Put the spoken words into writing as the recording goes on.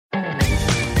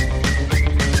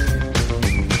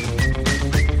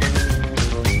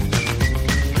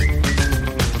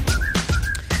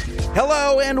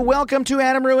Hello and welcome to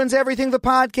Adam Ruins Everything, the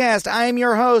podcast. I am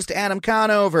your host, Adam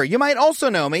Conover. You might also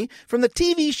know me from the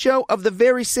TV show of the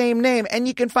very same name, and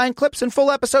you can find clips and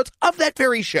full episodes of that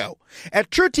very show at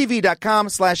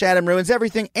truetv.com/Adam Ruins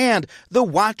Everything and the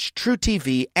Watch True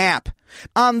TV app.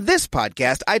 On this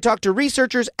podcast, I talk to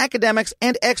researchers, academics,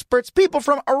 and experts, people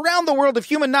from around the world of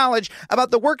human knowledge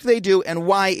about the work they do and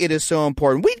why it is so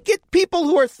important. We get people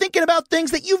who are thinking about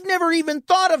things that you've never even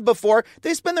thought of before.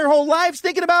 They spend their whole lives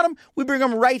thinking about them. We bring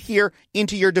them right here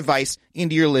into your device,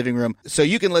 into your living room, so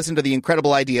you can listen to the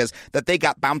incredible ideas that they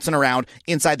got bouncing around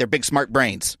inside their big smart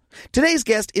brains. Today's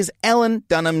guest is Ellen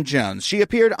Dunham-Jones. She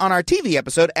appeared on our TV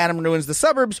episode, Adam Ruins the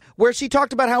Suburbs, where she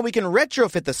talked about how we can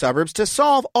retrofit the suburbs to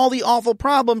solve all the awful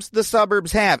problems the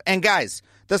suburbs have. And guys,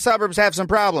 the suburbs have some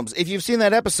problems. If you've seen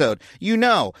that episode, you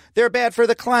know they're bad for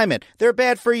the climate. They're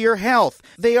bad for your health.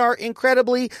 They are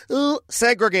incredibly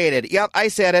segregated. Yep, I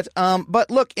said it. But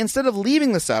look, instead of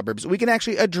leaving the suburbs, we can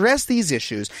actually address these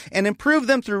issues and improve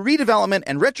them through redevelopment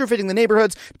and retrofitting the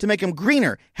neighborhoods to make them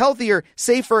greener, healthier,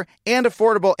 safer, and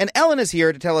affordable. And Ellen is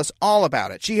here to tell us all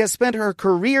about it. She has spent her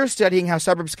career studying how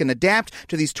suburbs can adapt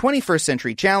to these 21st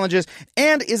century challenges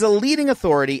and is a leading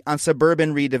authority on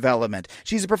suburban redevelopment.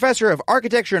 She's a professor of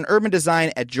architecture and urban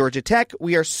design at Georgia Tech.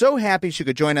 We are so happy she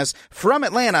could join us from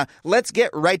Atlanta. Let's get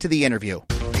right to the interview.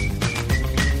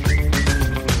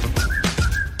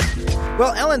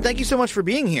 Well, Ellen, thank you so much for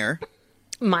being here.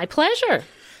 My pleasure.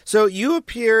 So you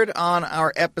appeared on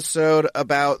our episode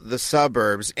about the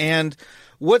suburbs, and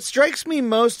what strikes me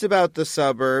most about the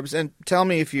suburbs, and tell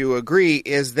me if you agree,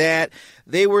 is that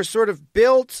they were sort of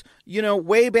built,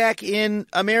 way back in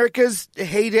America's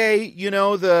heyday,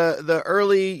 the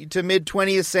early to mid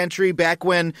 20th century, back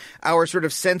when our sort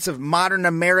of sense of modern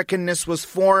Americanness was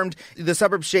formed. The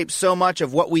suburbs shaped so much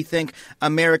of what we think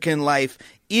American life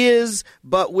is,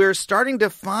 but we're starting to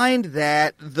find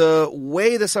that the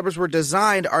way the suburbs were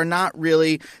designed are not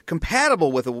really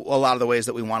compatible with a lot of the ways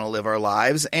that we want to live our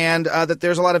lives, and that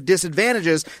there's a lot of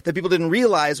disadvantages that people didn't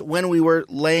realize when we were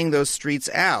laying those streets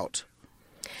out.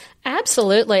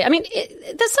 Absolutely. I mean,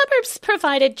 the suburbs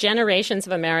provided generations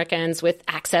of Americans with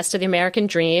access to the American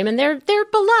dream, and they're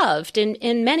beloved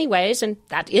in many ways, and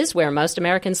that is where most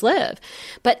Americans live.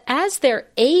 But as they're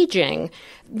aging,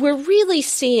 we're really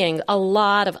seeing a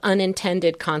lot of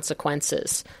unintended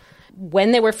consequences.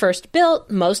 When they were first built,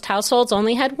 most households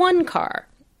only had one car.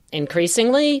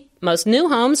 Increasingly, most new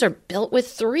homes are built with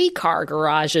 3-car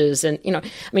garages, and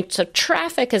so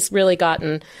traffic has really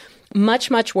gotten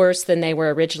much, much worse than they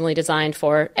were originally designed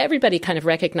for. Everybody kind of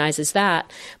recognizes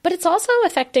that. But it's also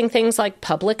affecting things like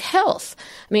public health.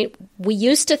 I mean, we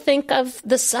used to think of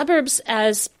the suburbs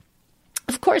as,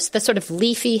 of course, the sort of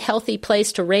leafy, healthy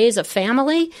place to raise a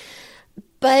family.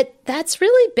 But that's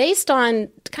really based on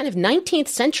kind of 19th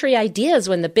century ideas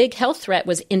when the big health threat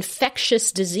was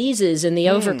infectious diseases in the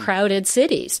overcrowded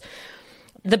cities.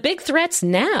 The big threats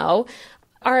now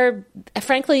are,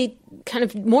 frankly, kind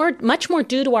of much more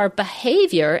due to our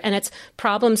behavior, and it's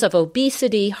problems of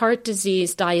obesity, heart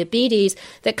disease, diabetes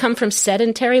that come from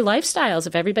sedentary lifestyles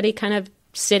of everybody kind of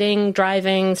sitting,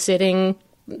 driving, sitting.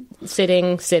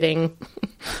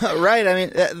 Right. I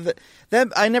mean, that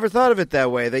I never thought of it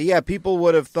that way. That, people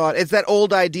would have thought it's that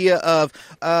old idea of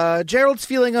Gerald's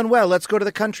feeling unwell. Let's go to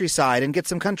the countryside and get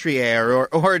some country air,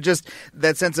 or just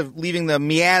that sense of leaving the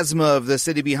miasma of the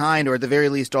city behind, or at the very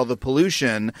least all the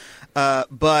pollution.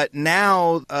 But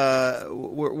now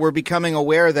we're becoming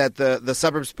aware that the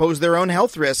suburbs pose their own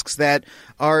health risks that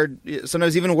are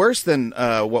sometimes even worse than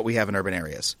what we have in urban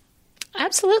areas.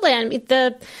 Absolutely. I mean,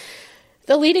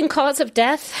 the leading cause of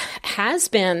death has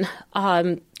been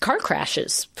car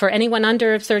crashes for anyone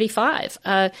under 35.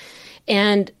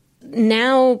 And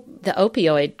now the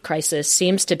opioid crisis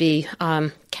seems to be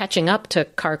catching up to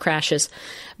car crashes.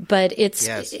 But it's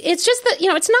just that,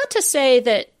 it's not to say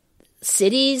that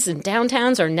cities and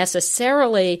downtowns are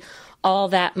necessarily all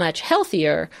that much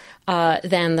healthier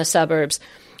than the suburbs.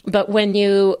 But when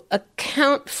you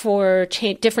account for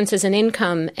differences in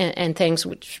income and things,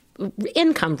 which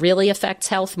income really affects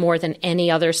health more than any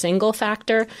other single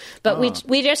factor. But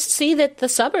we just see that the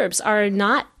suburbs are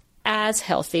not as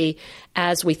healthy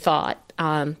as we thought.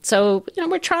 So,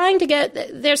 we're trying to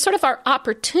there's sort of our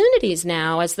opportunities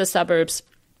now as the suburbs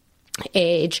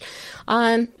age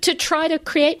to try to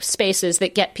create spaces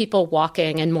that get people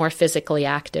walking and more physically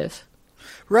active.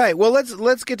 Right. Well,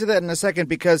 let's get to that in a second,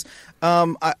 because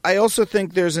I also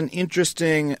think there's an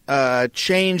interesting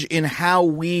change in how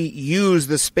we use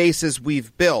the spaces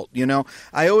we've built.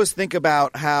 I always think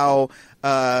about how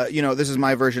this is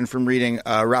my version from reading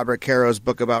Robert Caro's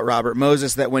book about Robert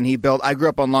Moses, that when he built, I grew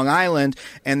up on Long Island,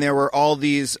 and there were all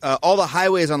these, all the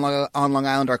highways on Long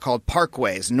Island are called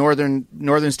parkways,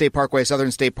 Northern State Parkway,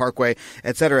 Southern State Parkway,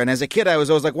 et cetera. And as a kid, I was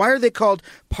always like, why are they called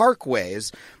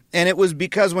parkways? And it was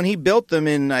because when he built them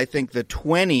in, I think, the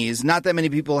 20s, not that many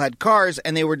people had cars,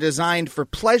 and they were designed for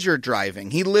pleasure driving.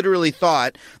 He literally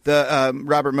thought,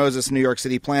 Robert Moses, New York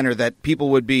City planner, that people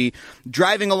would be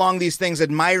driving along these things,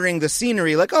 admiring the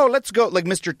scenery, like, oh, let's go, like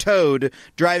Mr. Toad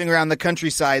driving around the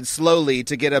countryside slowly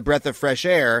to get a breath of fresh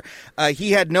air.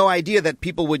 He had no idea that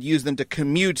people would use them to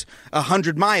commute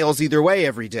 100 miles either way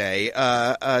every day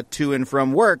to and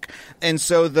from work. And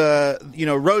so the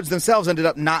roads themselves ended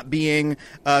up not being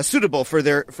suitable for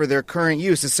their current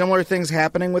use. Is similar things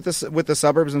happening with the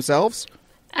suburbs themselves?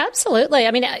 Absolutely.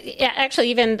 I mean,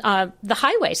 actually, even the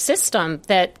highway system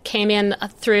that came in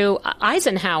through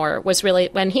Eisenhower was really,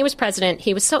 when he was president,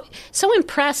 he was so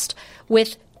impressed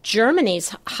with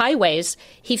Germany's highways.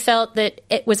 He felt that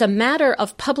it was a matter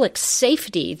of public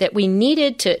safety, that we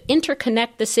needed to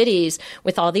interconnect the cities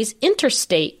with all these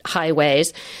interstate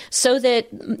highways so that,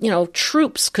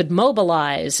 troops could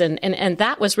mobilize. And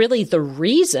that was really the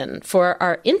reason for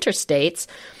our interstates.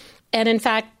 And in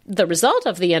fact, the result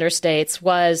of the interstates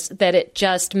was that it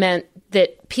just meant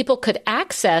that people could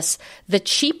access the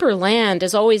cheaper land,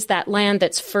 is always that land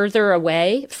that's further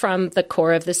away from the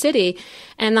core of the city.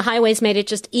 And the highways made it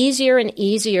just easier and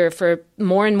easier for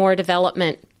more and more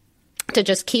development to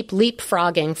just keep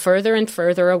leapfrogging further and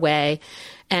further away.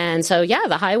 And so,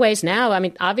 the highways now, I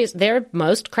mean, obviously, they're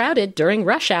most crowded during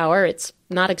rush hour. It's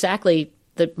not exactly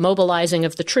the mobilizing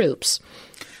of the troops.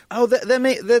 Oh,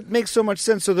 that makes so much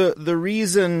sense. So the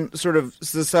reason sort of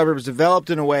the suburbs developed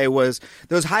in a way was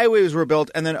those highways were built,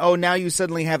 and then, now you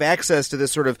suddenly have access to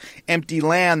this sort of empty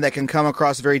land that can come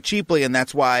across very cheaply, and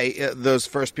that's why those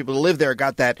first people to live there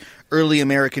got that early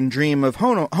American dream of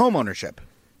home ownership.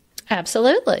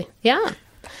 Absolutely, yeah.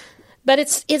 But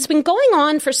it's been going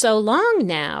on for so long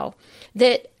now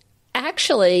that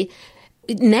actually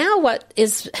now what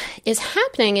is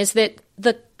happening is that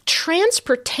the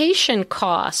transportation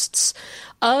costs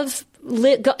of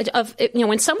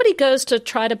when somebody goes to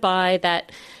try to buy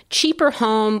that cheaper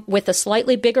home with a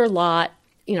slightly bigger lot,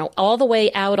 all the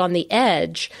way out on the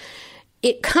edge,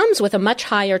 it comes with a much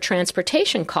higher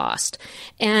transportation cost.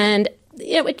 And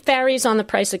it varies on the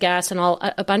price of gas and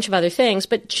a bunch of other things.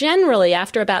 But generally,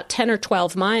 after about 10 or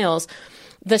 12 miles,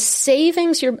 the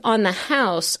savings on the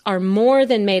house are more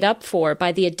than made up for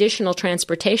by the additional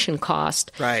transportation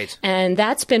cost. Right. And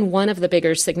that's been one of the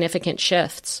bigger significant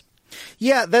shifts.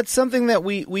 Yeah, that's something that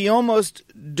we almost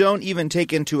don't even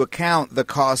take into account, the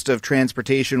cost of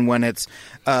transportation when it's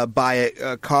by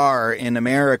a car in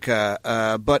America,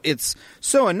 but it's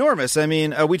so enormous. I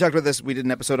mean, we talked about this. We did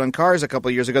an episode on cars a couple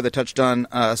of years ago that touched on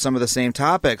some of the same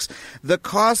topics. The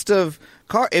cost of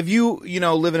car, if you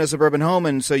live in a suburban home,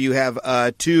 and so you have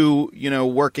two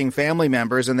working family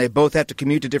members, and they both have to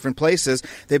commute to different places,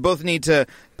 they both need to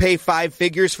pay 5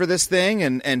 figures for this thing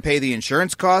and pay the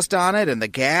insurance cost on it and the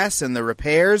gas and the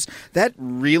repairs. That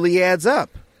really adds up.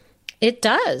 It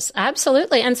does,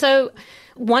 absolutely. And so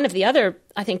one of the other,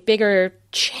 I think, bigger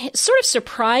sort of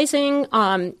surprising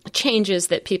changes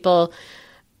that people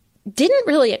didn't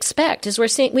really expect is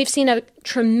we've seen a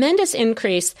tremendous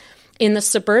increase in the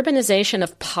suburbanization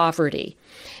of poverty.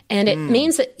 And it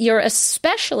means that you're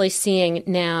especially seeing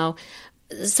now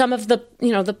some of the,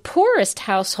 the poorest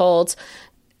households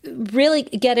really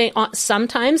getting,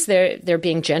 sometimes they're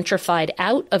being gentrified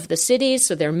out of the cities,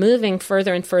 so they're moving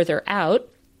further and further out.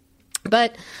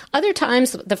 But other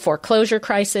times the foreclosure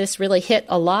crisis really hit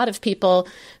a lot of people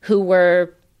who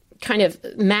were kind of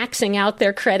maxing out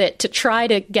their credit to try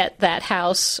to get that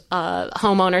house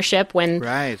home ownership when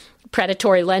right.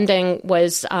 predatory lending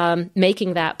was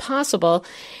making that possible.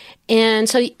 And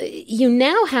so you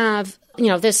now have,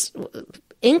 this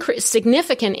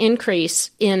significant increase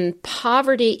in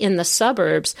poverty in the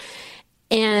suburbs,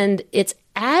 and it's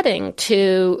adding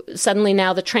to suddenly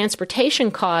now the transportation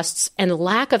costs and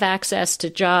lack of access to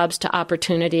jobs, to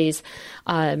opportunities,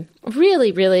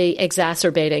 really, really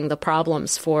exacerbating the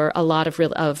problems for a lot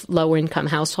of lower-income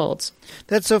households.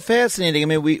 That's so fascinating. I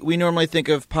mean, we normally think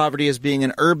of poverty as being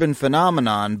an urban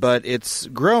phenomenon, but it's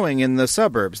growing in the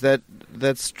suburbs.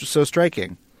 That's so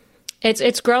striking.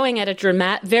 It's growing at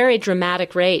a very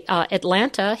dramatic rate.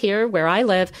 Atlanta, here where I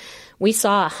live, we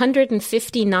saw a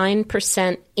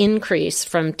 159% increase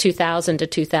from 2000 to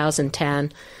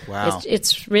 2010. Wow.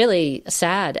 It's really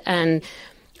sad. And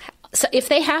so if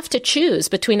they have to choose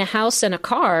between a house and a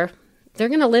car, they're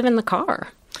going to live in the car.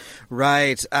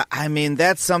 Right. I mean,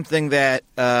 that's something that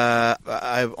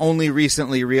I've only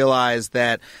recently realized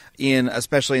that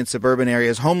especially in suburban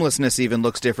areas, homelessness even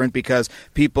looks different because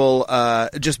people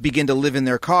just begin to live in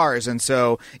their cars. And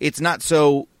so it's not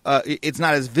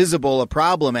as visible a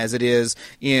problem as it is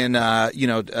in,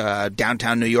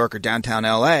 downtown New York or downtown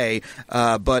L.A.,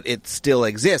 but it still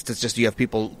exists. It's just you have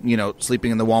people,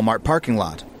 sleeping in the Walmart parking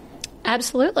lot.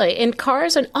 Absolutely. In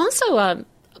cars, and also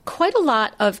quite a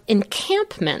lot of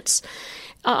encampments.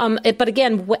 But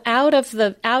again, out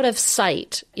of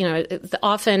sight,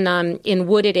 often in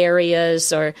wooded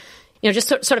areas or, just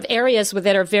sort of areas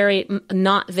that are very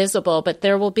not visible, but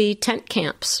there will be tent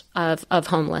camps of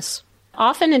homeless,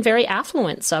 often in very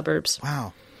affluent suburbs.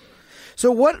 Wow.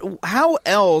 So how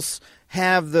else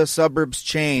have the suburbs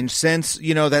changed since,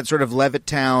 that sort of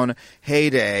Levittown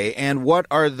heyday, and what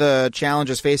are the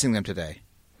challenges facing them today?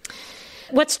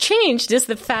 What's changed is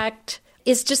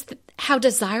just how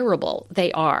desirable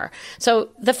they are. So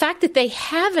the fact that they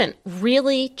haven't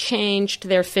really changed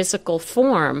their physical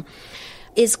form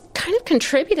is kind of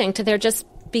contributing to their just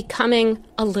becoming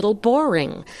a little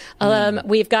boring.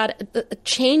 We've got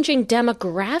changing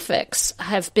demographics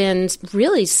have been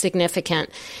really significant.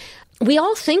 We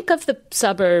all think of the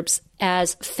suburbs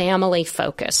as family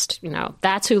focused.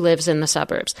 That's who lives in the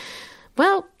suburbs.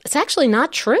 Well, it's actually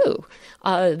not true.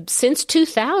 Since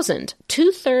 2000,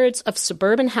 2/3 of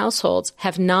suburban households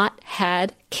have not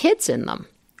had kids in them.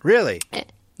 Really?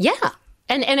 Yeah.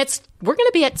 And we're going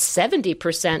to be at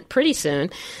 70% pretty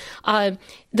soon.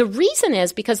 The reason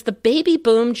is because the baby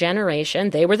boom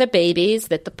generation, they were the babies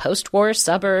that the post-war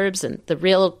suburbs and the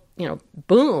real,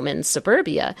 boom in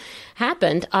suburbia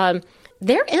happened.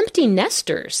 They're empty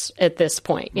nesters at this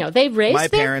point. They raised My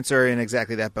parents are in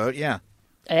exactly that boat, yeah.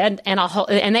 And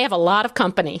they have a lot of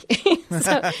company.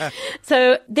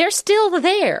 so they're still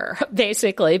there,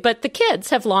 basically, but the kids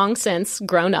have long since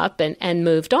grown up and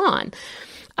moved on.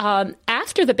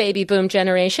 After the baby boom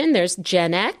generation, there's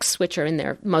Gen X, which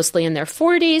are mostly in their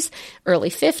 40s, early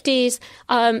 50s,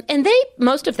 and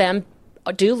most of them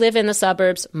do live in the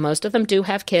suburbs. Most of them do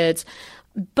have kids,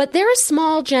 but they're a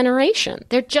small generation.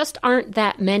 There just aren't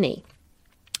that many.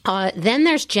 Then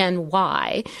there's Gen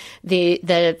Y,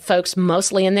 the folks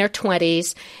mostly in their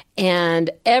 20s, and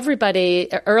everybody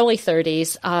early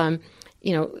 30s.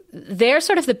 They're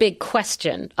sort of the big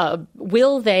question.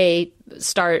 Will they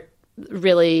start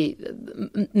really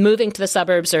moving to the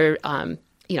suburbs or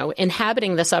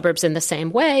inhabiting the suburbs in the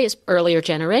same way as earlier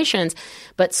generations?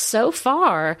 But so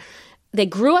far, they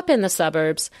grew up in the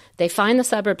suburbs. They find the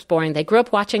suburbs boring. They grew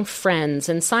up watching Friends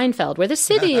and Seinfeld, where the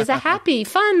city is a happy,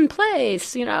 fun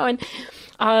place, and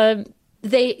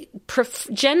they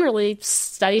generally,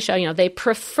 studies show, they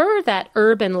prefer that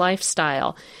urban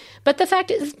lifestyle. But the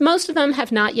fact is, most of them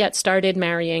have not yet started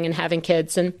marrying and having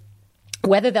kids, and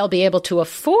whether they'll be able to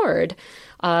afford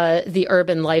the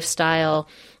urban lifestyle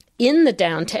in the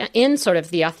downtown, in sort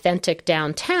of the authentic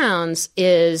downtowns,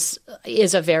 is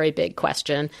a very big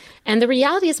question. And the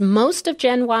reality is, most of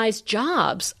Gen Y's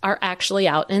jobs are actually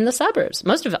out in the suburbs.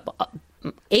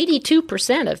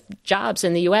 82% of jobs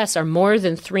in the U.S. are more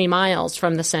than 3 miles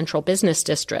from the central business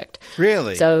district.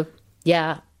 Really? So,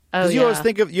 yeah. Oh, you always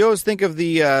think of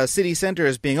the city center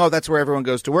as being, that's where everyone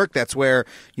goes to work. That's where,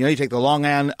 you take the Long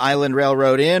Island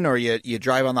Railroad in, or you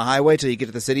drive on the highway till you get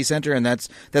to the city center, and that's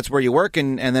where you work,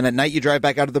 and then at night you drive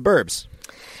back out of the burbs.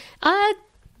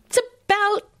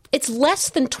 It's less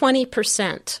than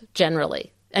 20%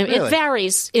 generally. I mean, Really? It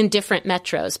varies in different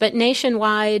metros, but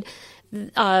nationwide,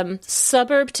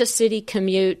 suburb to city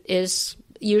commute is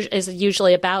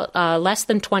usually about less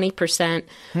than 20%.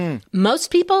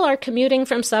 Most people are commuting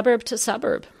from suburb to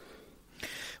suburb.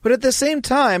 But at the same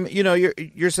time,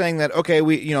 you're saying that, okay,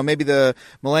 maybe the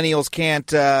millennials can't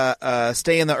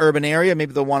stay in the urban area.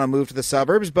 Maybe they'll want to move to the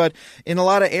suburbs. But in a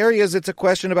lot of areas, it's a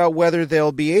question about whether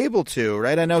they'll be able to,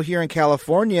 right? I know here in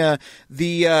California,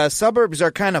 the suburbs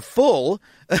are kind of full.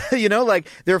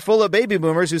 They're full of baby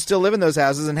boomers who still live in those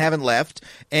houses and haven't left,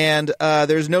 and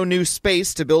there's no new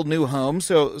space to build new homes.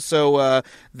 So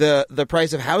the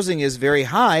price of housing is very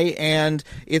high, and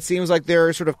it seems like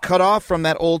they're sort of cut off from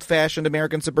that old-fashioned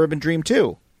American suburban dream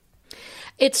too.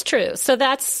 It's true. So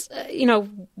that's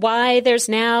why there's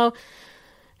now.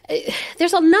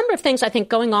 There's a number of things, I think,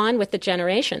 going on with the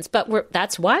generations, but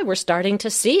that's why we're starting to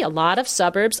see a lot of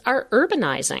suburbs are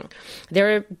urbanizing.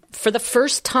 For the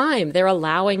first time, they're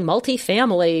allowing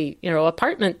multifamily,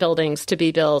 apartment buildings to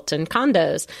be built and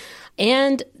condos.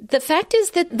 And the fact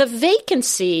is that the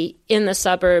vacancy in the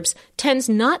suburbs tends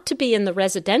not to be in the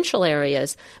residential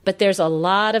areas, but there's a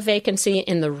lot of vacancy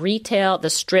in the retail, the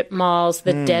strip malls,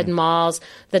 the dead malls,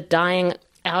 the dying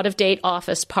out-of-date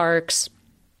office parks.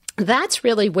 That's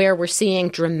really where we're seeing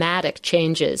dramatic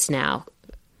changes now.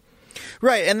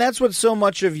 Right, and that's what so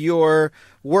much of your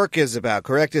work is about,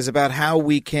 correct? Is about how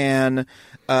we can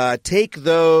take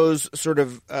those sort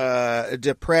of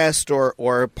depressed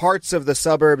or parts of the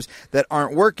suburbs that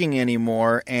aren't working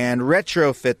anymore and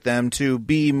retrofit them to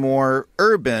be more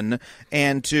urban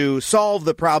and to solve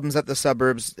the problems that the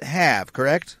suburbs have,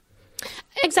 correct?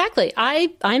 Exactly.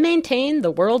 I maintain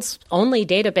the world's only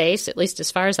database, at least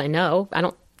as far as I know. I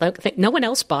don't think no one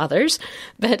else bothers,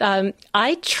 but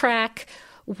I track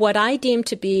what I deem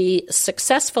to be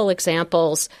successful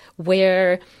examples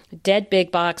where dead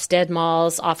big box, dead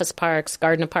malls, office parks,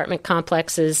 garden apartment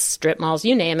complexes, strip malls,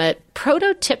 you name it,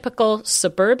 prototypical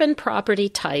suburban property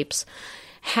types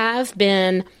have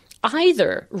been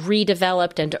either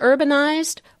redeveloped and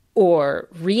urbanized or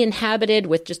re-inhabited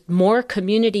with just more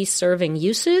community-serving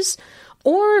uses,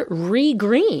 or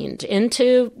re-greened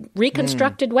into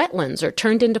reconstructed wetlands or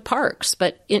turned into parks,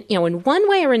 but in one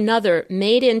way or another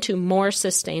made into more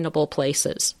sustainable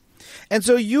places. And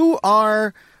so you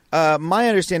are, my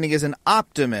understanding is, an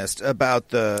optimist about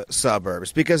the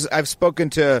suburbs, because I've spoken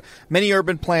to many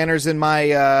urban planners in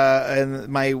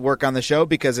my work on the show,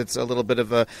 because it's a little bit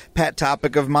of a pet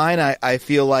topic of mine. I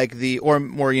feel like or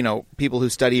people who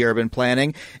study urban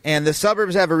planning, and the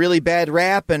suburbs have a really bad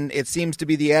rap, and it seems to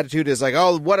be the attitude is like,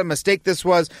 oh, what a mistake this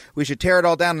was. We should tear it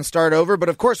all down and start over. But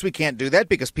of course we can't do that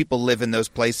because people live in those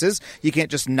places. You can't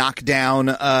just knock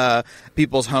down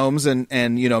people's homes and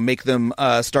make them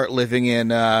start living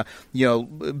in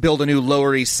build a new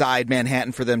Lower East Side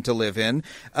Manhattan for them to live in.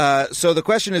 So the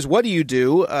question is, what do you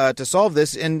do to solve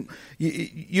this? And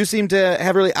you seem to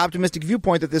have a really optimistic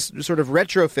viewpoint that this sort of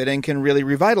retrofitting can really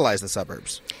revitalize the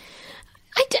suburbs.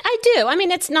 I do. I mean,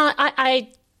 it's not. I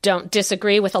don't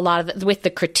disagree with a lot of with the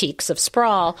critiques of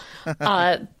sprawl.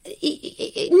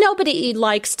 Nobody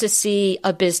likes to see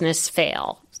a business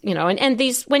fail. And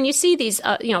these, when you see these,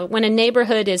 when a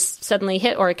neighborhood is suddenly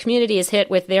hit or a community is hit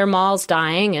with their malls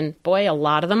dying, and boy, a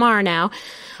lot of them are now.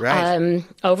 Right.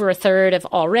 Over a third have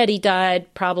already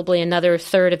died. Probably another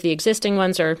third of the existing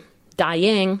ones are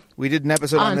dying. We did an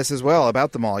episode on this as well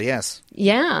about the mall. Yes.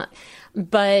 Yeah.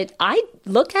 But I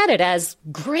look at it as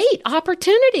great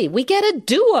opportunity. We get a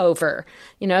do-over.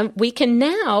 We can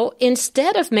now,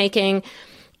 instead of making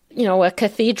a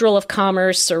cathedral of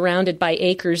commerce surrounded by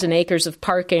acres and acres of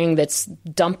parking that's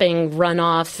dumping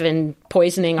runoff and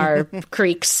poisoning our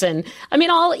creeks. And I mean,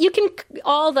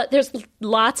 there's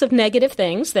lots of negative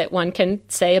things that one can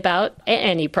say about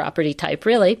any property type,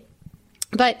 really.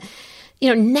 But,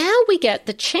 now we get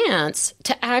the chance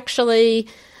to actually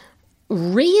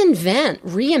reimagine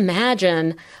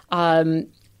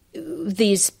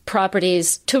these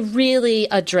properties to really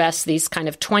address these kind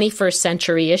of 21st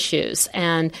century issues.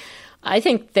 And I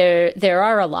think there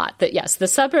are a lot that, yes, the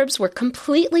suburbs were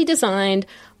completely designed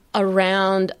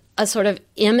around a sort of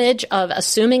image of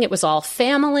assuming it was all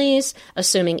families,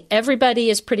 assuming everybody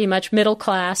is pretty much middle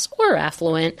class or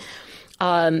affluent,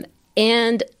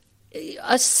 and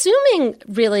assuming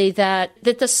really that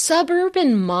the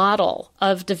suburban model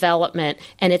of development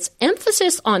and its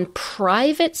emphasis on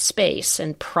private space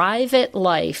and private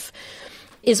life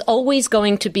is always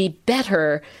going to be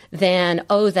better than,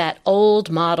 that old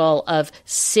model of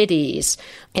cities.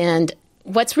 And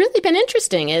what's really been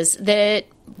interesting is that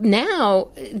now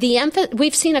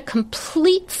we've seen a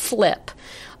complete flip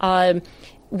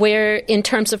where, in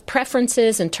terms of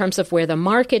preferences, in terms of where the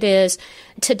market is,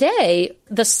 today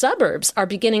the suburbs are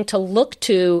beginning to look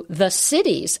to the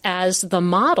cities as the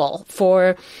model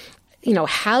for,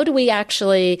 how do we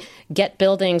actually get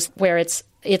buildings where it's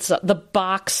the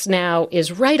box now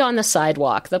is right on the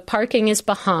sidewalk, the parking is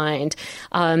behind.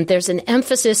 There's an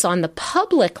emphasis on the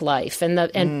public life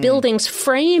and buildings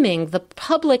framing the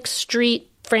public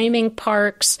street, framing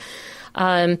parks,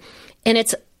 and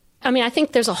it's. I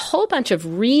think there's a whole bunch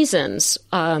of reasons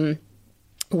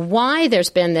why there's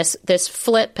been this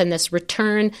flip and this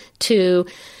return to.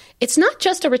 It's not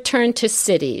just a return to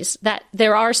cities. That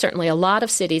there are certainly a lot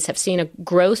of cities have seen a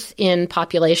growth in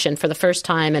population for the first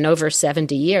time in over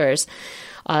 70 years,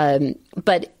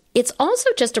 but it's also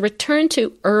just a return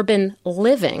to urban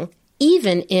living,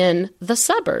 even in the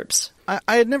suburbs.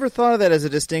 I had never thought of that as a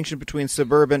distinction between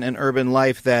suburban and urban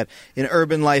life, that in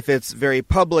urban life it's very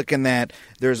public and that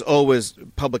there's always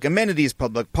public amenities,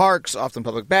 public parks, often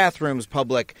public bathrooms,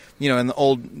 public, in the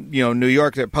old, New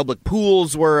York, that public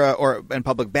pools were, and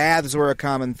public baths were a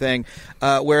common thing.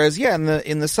 Whereas, in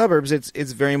the suburbs,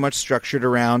 it's very much structured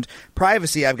around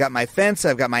privacy. I've got my fence,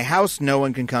 I've got my house, no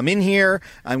one can come in here.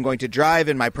 I'm going to drive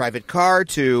in my private car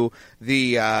to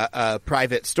the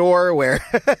private store where,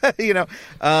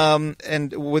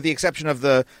 and with the exception of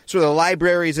the sort of the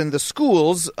libraries and the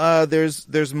schools,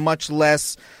 there's much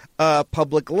less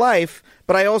public life.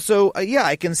 But I also,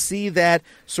 I can see that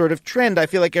sort of trend. I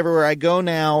feel like everywhere I go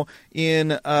now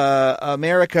in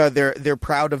America, they're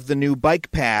proud of the new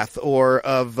bike path or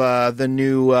of the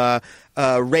new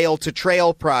rail to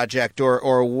trail project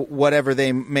or whatever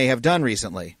they may have done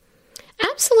recently.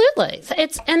 Absolutely.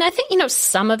 And I think,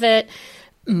 some of it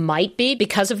might be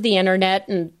because of the internet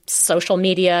and social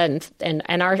media and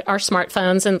our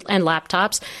smartphones and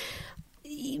laptops.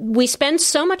 We spend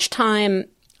so much time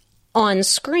on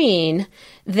screen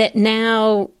that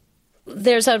now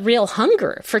there's a real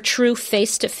hunger for true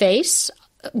face-to-face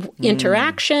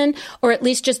interaction, or at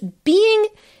least just being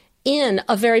in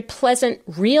a very pleasant,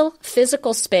 real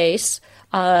physical space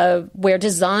where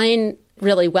design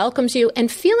really welcomes you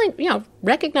and feeling,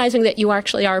 recognizing that you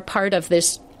actually are part of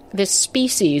this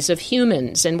species of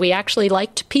humans, and we actually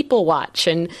like to people watch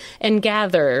and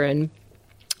gather and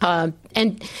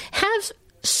have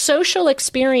social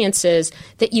experiences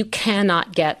that you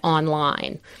cannot get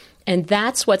online. And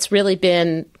that's what's really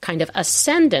been kind of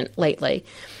ascendant lately.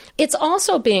 It's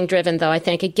also being driven, though, I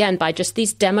think, again, by just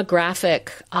these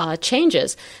demographic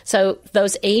changes. So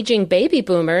those aging baby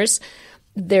boomers,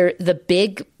 they're the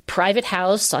big private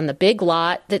house on the big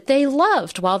lot that they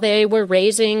loved while they were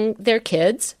raising their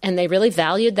kids, and they really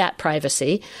valued that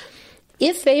privacy.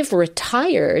 If they've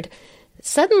retired,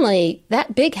 suddenly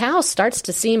that big house starts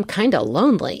to seem kind of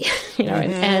lonely,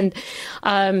 and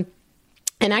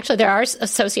actually there are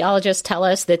sociologists tell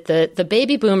us that the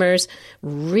baby boomers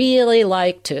really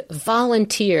like to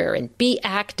volunteer and be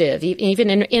active, even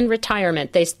in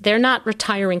retirement. They're not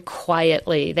retiring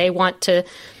quietly. They want to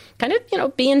kind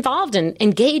of, be involved and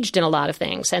engaged in a lot of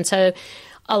things. And so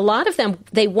a lot of them,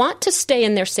 they want to stay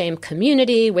in their same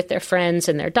community with their friends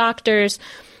and their doctors,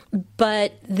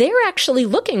 but they're actually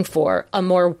looking for a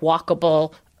more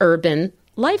walkable urban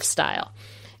lifestyle.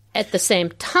 At the same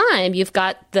time, you've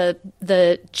got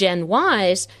the Gen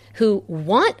Ys who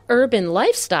want urban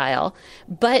lifestyle,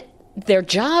 but their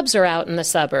jobs are out in the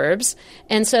suburbs,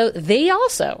 and so they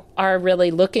also are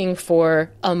really looking for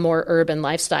a more urban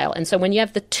lifestyle. And so when you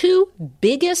have the two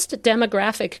biggest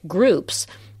demographic groups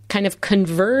kind of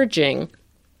converging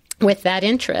with that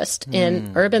interest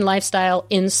in urban lifestyle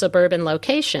in suburban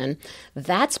location,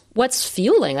 that's what's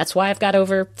fueling. That's why I've got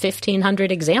over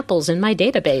 1,500 examples in my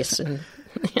database. And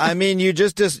I mean, you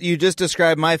just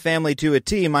described my family to a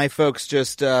T. My folks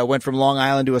just went from Long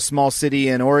Island to a small city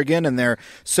in Oregon, and they're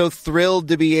so thrilled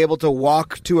to be able to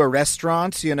walk to a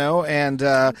restaurant, and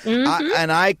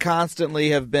I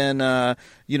constantly have been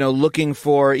looking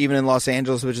for, even in Los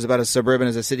Angeles, which is about as suburban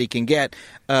as a city can get,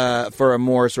 for a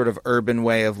more sort of urban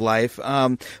way of life.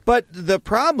 But the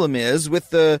problem is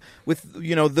with the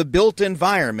built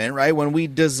environment, right? When we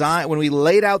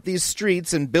laid out these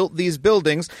streets and built these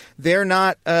buildings, they're not,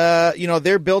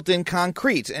 they're built in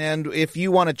concrete. And if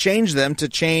you want to change them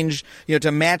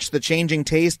to match the changing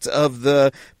tastes of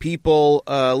the people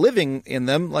living in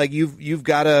them, like you've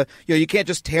got to, you can't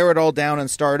just tear it all down and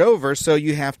start over. So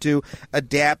you have to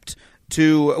adapt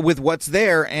with what's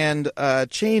there and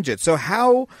change it. So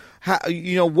how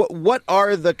what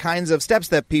are the kinds of steps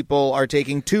that people are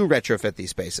taking to retrofit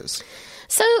these spaces?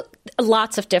 So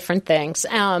lots of different things.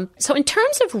 So in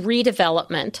terms of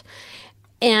redevelopment,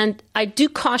 and I do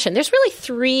caution, there's really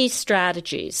three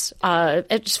strategies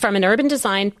from an urban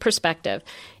design perspective.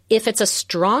 If it's a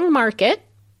strong market,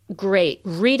 great,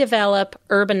 redevelop,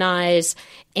 urbanize,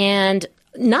 and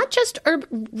not just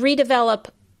redevelop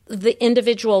the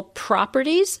individual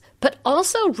properties, but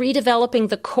also redeveloping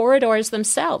the corridors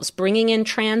themselves, bringing in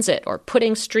transit or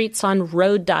putting streets on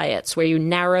road diets where you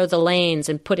narrow the lanes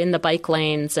and put in the bike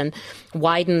lanes and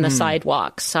widen the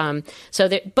sidewalks. So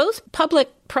that both public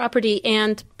property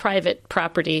and private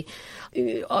property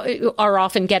are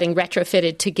often getting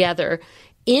retrofitted together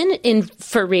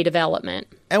for redevelopment.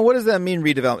 And what does that mean,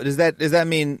 redevelopment? Does that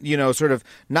mean, sort of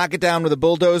knock it down with a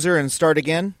bulldozer and start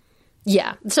again?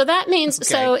 Yeah. So that means,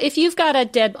 So if you've got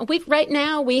right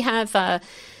now we have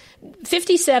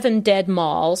 57 dead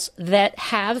malls that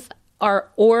are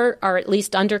at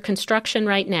least under construction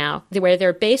right now, where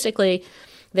they're basically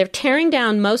They're tearing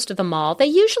down most of the mall. They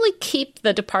usually keep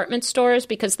the department stores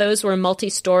because those were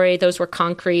multi-story. Those were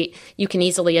concrete. You can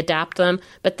easily adapt them.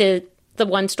 But the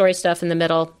one-story stuff in the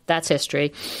middle, that's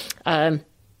history. And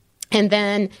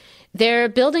then they're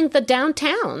building the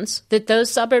downtowns that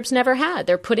those suburbs never had.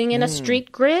 They're putting in a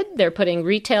street grid. They're putting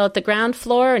retail at the ground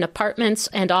floor and apartments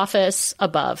and office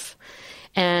above.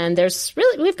 And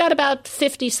we've got about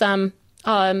 50-some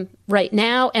right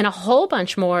now and a whole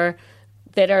bunch more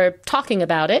that are talking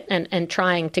about it and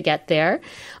trying to get there.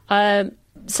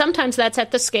 Sometimes that's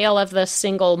at the scale of the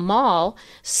single mall.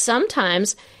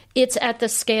 Sometimes it's at the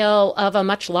scale of a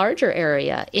much larger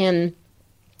area in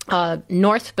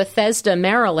North Bethesda,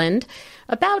 Maryland,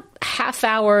 about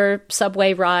half-hour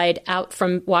subway ride out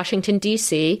from Washington,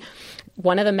 D.C.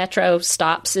 One of the metro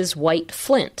stops is White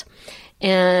Flint.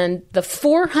 And the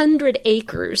 400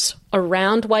 acres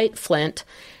around White Flint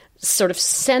sort of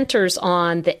centers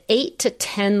on the 8 to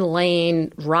 10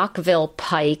 lane Rockville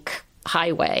Pike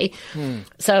highway.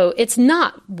 So it's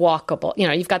not walkable.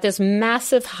 You've got this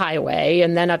massive highway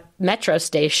and then a metro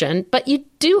station, but you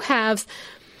do have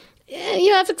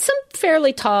some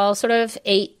fairly tall sort of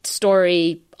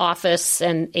 8-story office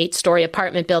and 8-story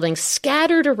apartment buildings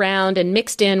scattered around and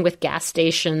mixed in with gas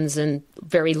stations and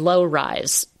very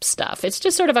low-rise stuff. It's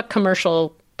just sort of a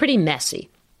commercial, pretty messy,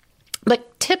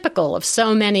 but typical of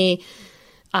so many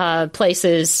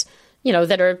places,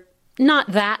 that are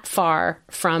not that far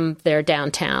from their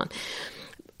downtown.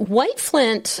 White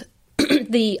Flint,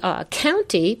 the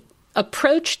county,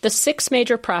 approached the 6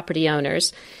 major property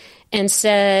owners and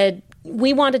said,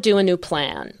 we want to do a new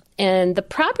plan. And the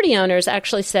property owners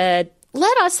actually said,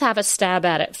 let us have a stab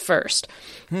at it first.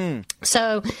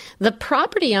 So the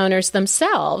property owners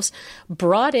themselves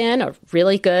brought in a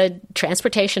really good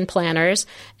transportation planners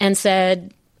and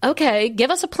said, okay,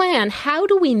 give us a plan. How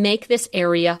do we make this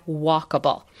area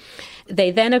walkable?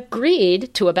 They then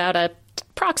agreed to about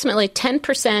approximately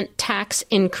 10% tax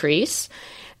increase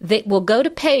that will go to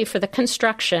pay for the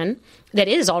construction, that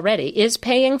is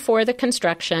paying for the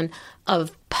construction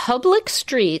of public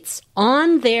streets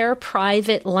on their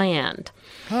private land.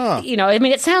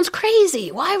 It sounds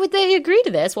crazy. Why would they agree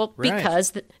to this? Well, right.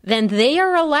 Because then they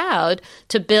are allowed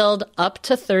to build up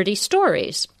to 30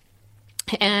 stories.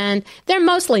 And they're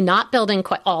mostly not building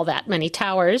quite all that many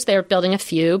towers. They're building a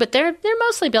few, but they're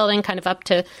mostly building kind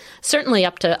of certainly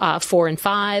up to 4 and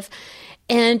 5.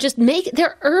 And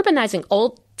they're urbanizing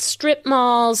old strip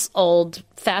malls, old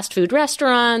fast food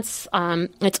restaurants.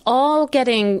 It's all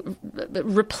getting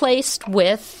replaced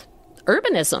with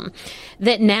urbanism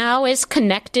that now is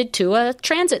connected to a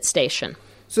transit station.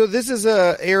 So this is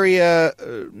a area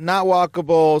not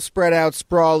walkable, spread out,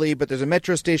 sprawly, but there's a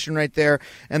metro station right there,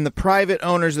 and the private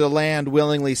owners of the land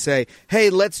willingly say, hey,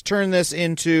 let's turn this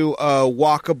into a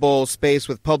walkable space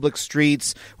with public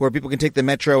streets where people can take the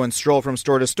metro and stroll from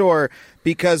store to store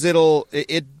because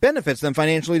it benefits them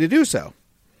financially to do so.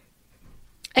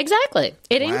 Exactly.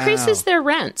 It increases their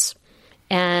rents,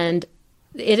 and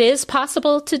it is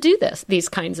possible to do these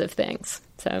kinds of things.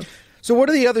 So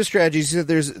what are the other strategies? You said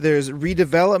there's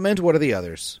redevelopment. What are the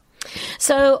others?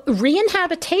 So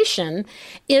reinhabitation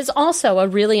is also a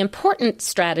really important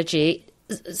strategy.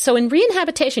 So in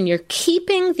reinhabitation, you're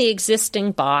keeping the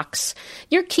existing box,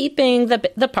 you're keeping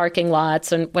the parking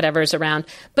lots and whatever's around,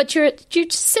 but you're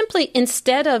simply,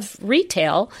 instead of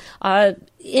retail,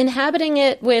 inhabiting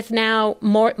it with now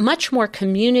much more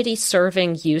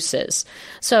community-serving uses.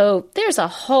 So there's a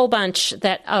whole bunch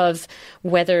of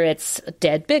whether it's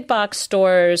dead big box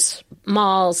stores,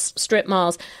 malls, strip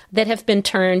malls, that have been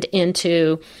turned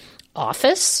into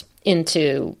office,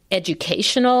 into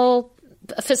educational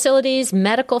facilities,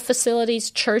 medical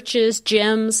facilities, churches,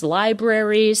 gyms,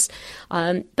 libraries.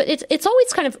 But it's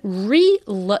always kind of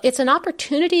it's an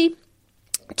opportunity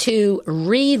to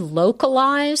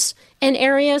relocalize an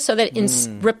area so that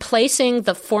replacing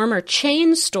the former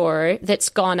chain store that's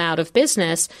gone out of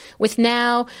business with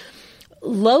now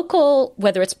local,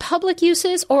 whether it's public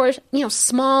uses or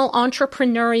small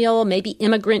entrepreneurial, maybe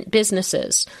immigrant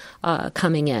businesses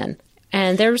coming in.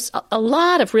 And there's a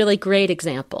lot of really great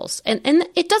examples. And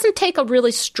it doesn't take a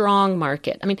really strong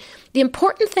market. I mean, the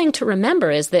important thing to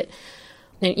remember is that,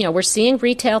 we're seeing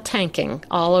retail tanking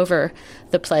all over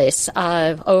the place.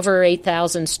 Over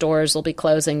 8,000 stores will be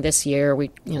closing this year.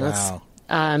 Wow.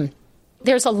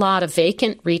 There's a lot of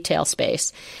vacant retail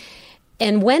space.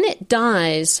 And when it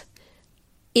dies,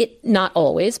 not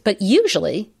always, but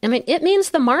usually, it means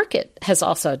the market has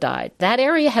also died. That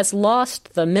area has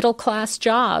lost the middle-class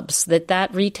jobs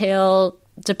that retail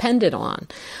depended on.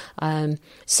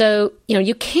 So,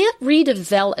 you can't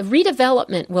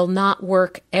redevelopment will not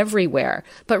work everywhere,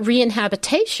 but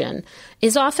reinhabitation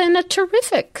is often a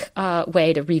terrific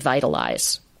way to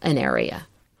revitalize an area.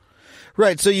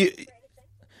 Right. So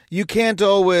you can't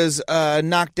always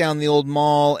knock down the old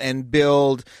mall and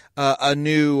build a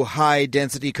new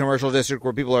high-density commercial district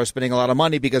where people are spending a lot of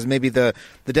money because maybe the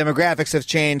demographics have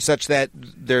changed such that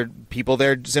people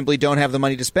there simply don't have the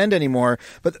money to spend anymore.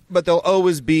 But there'll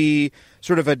always be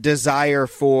sort of a desire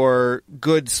for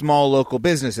good, small local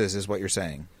businesses is what you're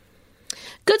saying.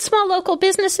 Good, small local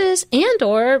businesses and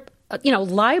or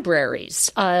libraries,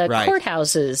 right.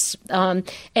 Courthouses,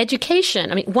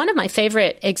 education. I mean, one of my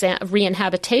favorite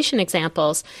reinhabitation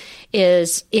examples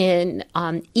is in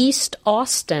East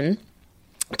Austin,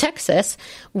 Texas,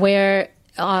 where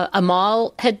a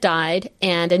mall had died.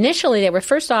 And initially they were,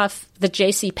 first off, the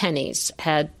JCPenney's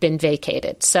had been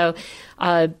vacated. So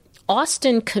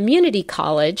Austin Community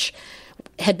College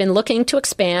had been looking to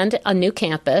expand a new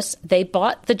campus. They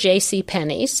bought the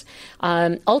JCPenney's.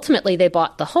 Ultimately, they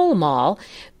bought the whole mall,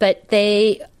 but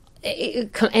and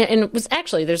it was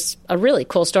actually, there's a really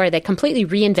cool story. They completely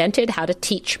reinvented how to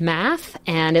teach math,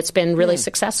 and it's been really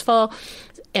successful.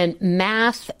 And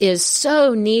math is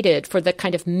so needed for the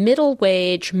kind of middle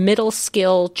wage, middle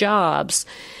skill jobs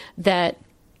that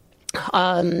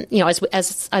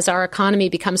as our economy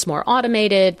becomes more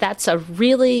automated, that's a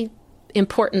really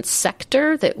important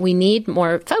sector that we need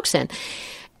more folks in.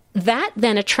 That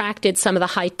then attracted some of the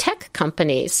high-tech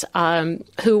companies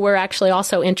who were actually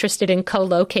also interested in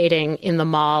co-locating in the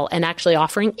mall and actually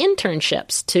offering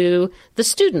internships to the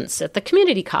students at the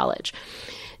community college.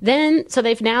 So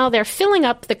they're filling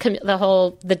up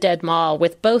the dead mall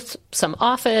with both some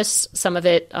office, some of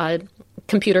it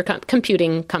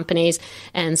computing companies,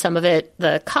 and some of it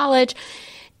the college.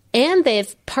 And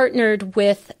they've partnered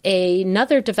with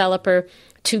another developer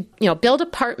to, build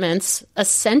apartments,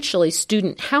 essentially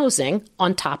student housing,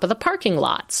 on top of the parking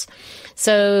lots.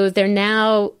 So they're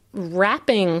now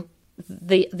wrapping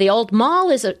the old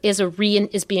mall is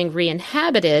being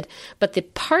re-inhabited, but the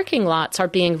parking lots are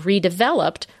being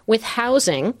redeveloped with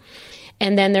housing.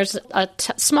 And then there's a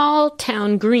small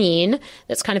town green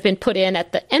that's kind of been put in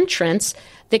at the entrance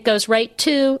that goes right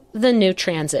to the new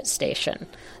transit station.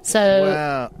 So,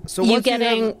 wow. So you're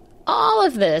getting all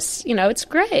of this. It's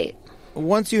great.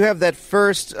 Once you have that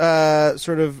first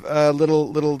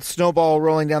little snowball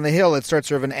rolling down the hill, it starts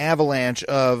sort of an avalanche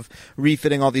of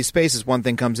refitting all these spaces. One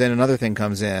thing comes in, another thing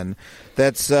comes in.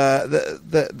 That's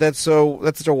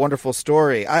such a wonderful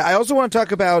story. I also want to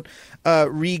talk about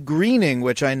regreening,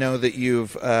 which I know that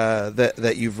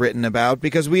you've written about,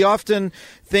 because we often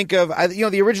think of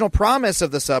the original promise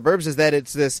of the suburbs is that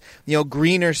it's this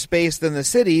greener space than the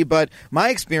city. But my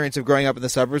experience of growing up in the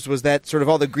suburbs was that sort of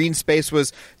all the green space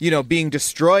was being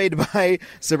destroyed by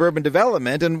suburban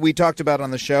development. And we talked about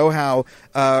on the show how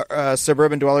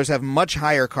suburban dwellers have much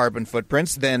higher carbon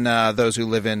footprints than those who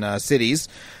live in cities.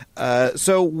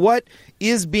 So what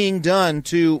is being done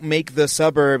to make the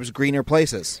suburbs greener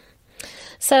places?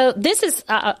 So this is,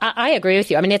 I agree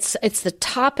with you. I mean, it's the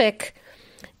topic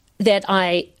that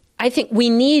I think we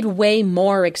need way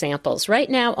more examples. Right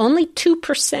now, only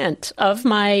 2% of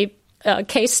my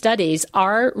case studies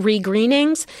are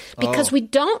regreenings because we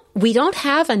don't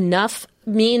have enough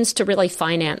means to really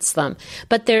finance them.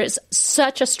 But there's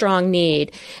such a strong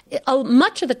need.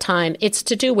 Much of the time, it's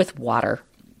to do with water.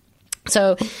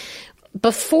 So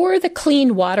before the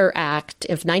Clean Water Act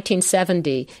of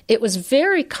 1970, it was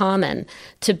very common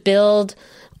to build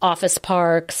office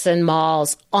parks and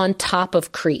malls on top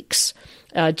of creeks.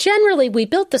 Generally, we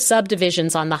built the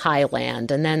subdivisions on the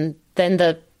highland, and then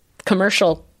the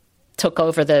commercial took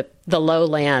over the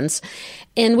lowlands.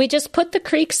 And we just put the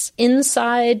creeks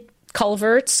inside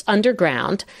culverts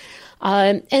underground.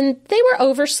 And they were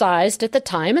oversized at the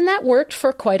time, and that worked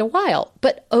for quite a while.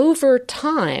 But over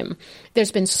time,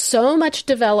 there's been so much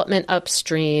development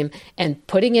upstream and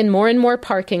putting in more and more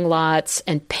parking lots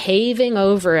and paving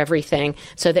over everything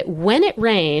so that when it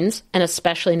rains, and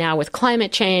especially now with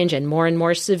climate change and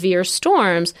more severe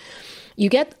storms, you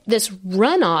get this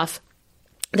runoff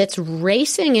that's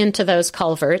racing into those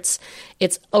culverts.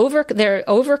 They're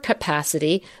over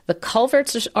capacity. The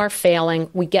culverts are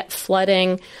failing. We get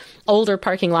flooding. Older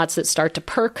parking lots that start to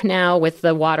perk now with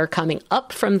the water coming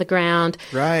up from the ground.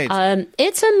 Right.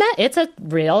 It's a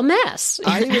real mess.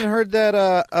 I even heard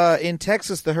that in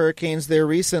Texas, the hurricanes there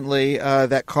recently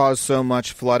that caused so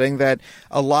much flooding that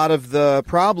a lot of the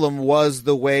problem was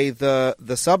the way the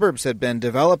suburbs had been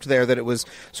developed there, that it was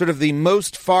sort of the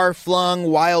most far-flung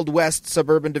Wild West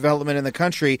suburban development in the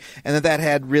country, and that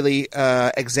had really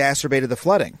exacerbated the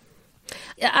flooding.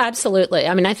 Absolutely.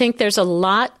 I mean, I think there's a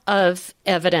lot of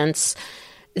evidence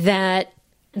that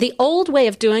the old way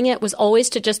of doing it was always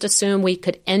to just assume we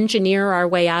could engineer our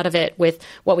way out of it with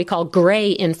what we call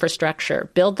gray infrastructure.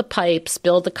 Build the pipes,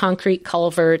 build the concrete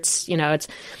culverts.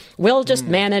 We'll just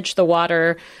manage the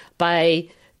water by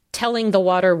telling the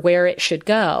water where it should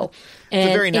go. It's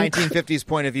a very 1950s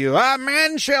point of view.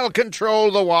 Man shall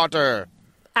control the water.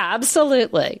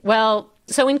 Absolutely. Well,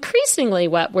 so increasingly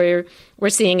what we're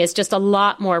seeing is just a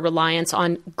lot more reliance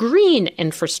on green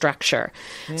infrastructure.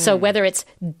 So whether it's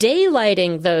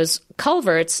daylighting those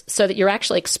culverts so that you're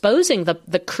actually exposing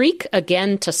the creek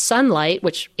again to sunlight,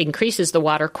 which increases the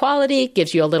water quality,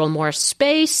 gives you a little more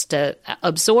space to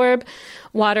absorb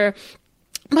water,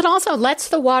 but also lets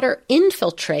the water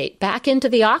infiltrate back into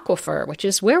the aquifer, which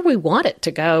is where we want it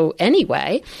to go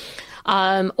anyway.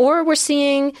 Or we're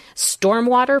seeing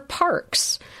stormwater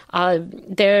parks.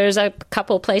 There's a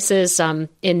couple places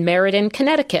in Meriden,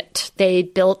 Connecticut. They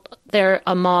built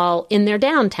a mall in their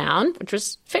downtown, which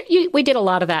was we did a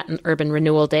lot of that in urban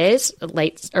renewal days,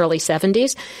 early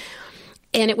 70s.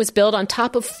 And it was built on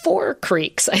top of 4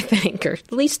 creeks, I think, or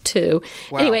at least 2.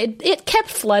 Wow. Anyway, it kept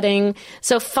flooding.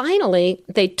 So finally,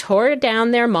 they tore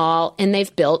down their mall and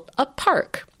they've built a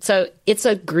park. So it's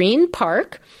a green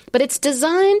park, but it's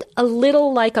designed a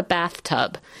little like a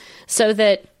bathtub so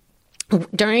that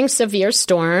during severe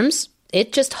storms,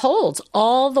 it just holds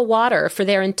all the water for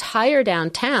their entire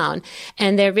downtown.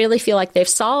 And they really feel like they've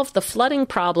solved the flooding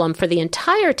problem for the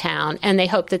entire town. And they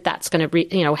hope that that's going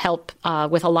to help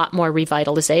with a lot more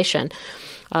revitalization.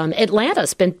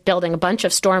 Atlanta's been building a bunch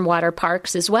of stormwater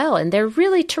parks as well. And they're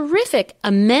really terrific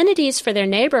amenities for their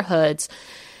neighborhoods.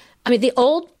 I mean, the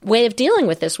old way of dealing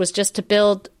with this was just to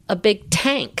build a big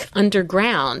tank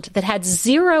underground that had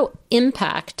zero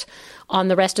impact on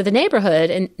the rest of the neighborhood.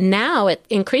 And now,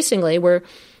 increasingly, we're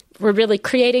really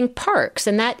creating parks,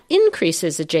 and that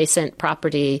increases adjacent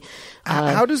property.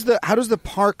 How does the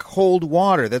park hold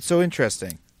water? That's so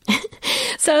interesting.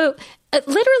 So,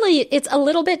 literally, it's a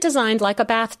little bit designed like a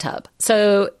bathtub.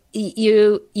 So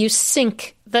you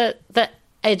sink the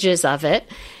edges of it.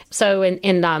 So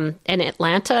in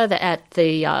Atlanta, at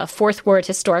the Fourth Ward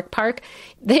Historic Park,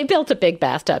 they built a big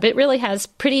bathtub. It really has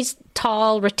pretty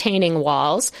tall retaining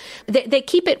walls. They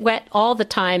keep it wet all the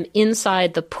time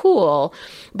inside the pool,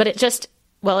 but it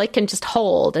can just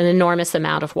hold an enormous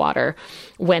amount of water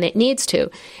when it needs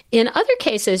to. In other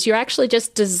cases, you're actually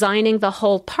just designing the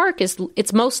whole park.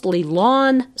 It's mostly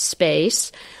lawn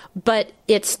space, but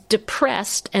it's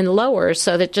depressed and lower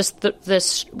so that just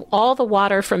all the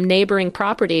water from neighboring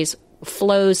properties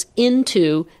flows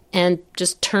into and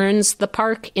just turns the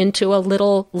park into a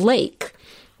little lake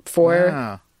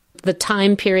for the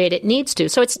time period it needs to.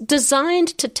 So it's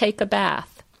designed to take a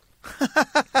bath. And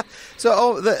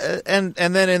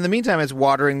then in the meantime, it's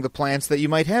watering the plants that you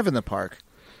might have in the park.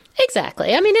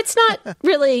 Exactly. I mean, it's not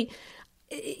really.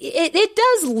 It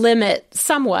does limit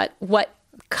somewhat what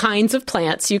kinds of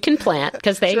plants you can plant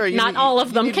because not all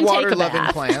of them can take a bath.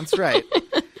 Water-loving plants, right?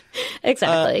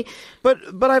 Exactly. But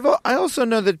I also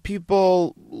know that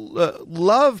people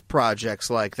love projects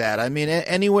like that. I mean,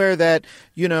 anywhere that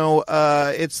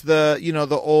it's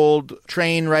the old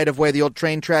train right of way, the old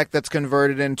train track that's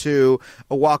converted into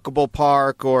a walkable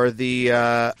park, or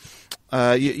the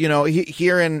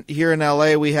here in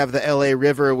LA we have the LA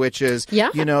River, which is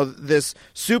this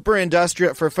super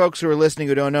industrial. For folks who are listening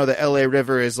who don't know, the LA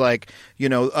River is like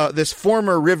this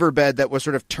former riverbed that was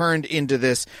sort of turned into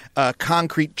this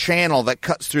concrete channel that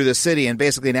cuts through the city and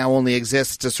basically now only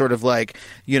exists to sort of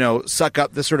suck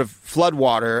up the sort of flood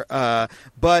water.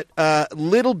 But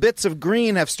little bits of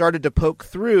green have started to poke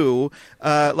through.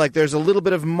 Like there's a little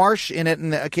bit of marsh in it,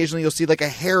 and occasionally you'll see like a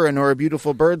heron or a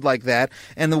beautiful bird like that.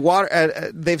 And the water.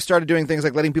 They've started doing things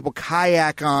like letting people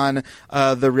kayak on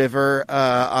the river,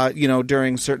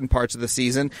 during certain parts of the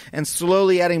season, and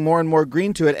slowly adding more and more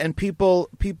green to it. And people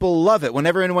love it.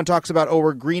 Whenever anyone talks about,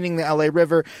 we're greening the LA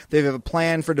River, they have a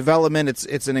plan for development.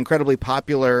 It's an incredibly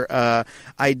popular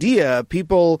idea.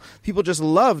 People just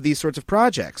love these sorts of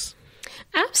projects.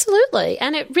 Absolutely,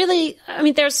 and it really. I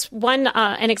mean, there's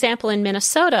an example in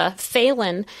Minnesota,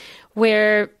 Phelan,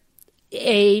 where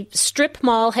a strip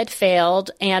mall had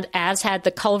failed, and as had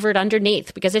the culvert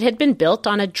underneath, because it had been built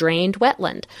on a drained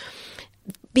wetland.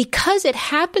 Because it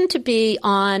happened to be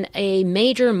on a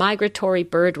major migratory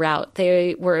bird route,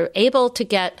 they were able to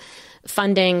get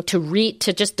funding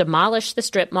to just demolish the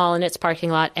strip mall and its parking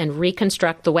lot and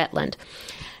reconstruct the wetland.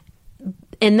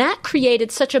 And that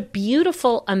created such a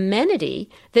beautiful amenity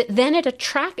that then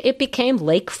it became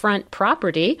lakefront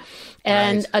property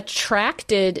and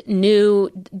attracted new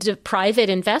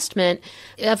private investment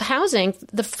of housing.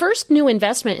 The first new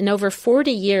investment in over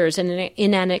 40 years in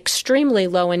an extremely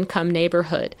low-income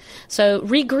neighborhood. So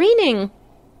regreening,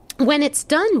 when it's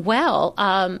done well,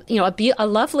 a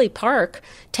lovely park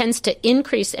tends to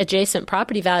increase adjacent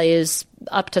property values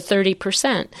up to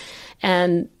 30%.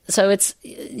 And so it's,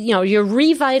 you're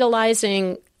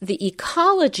revitalizing the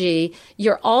ecology.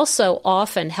 You're also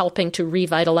often helping to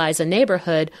revitalize a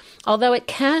neighborhood, although it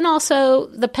can also,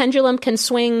 the pendulum can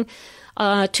swing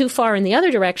too far in the other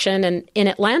direction. And in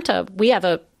Atlanta, we have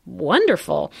a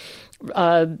wonderful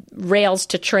rails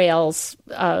to trails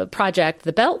project,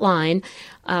 the Beltline,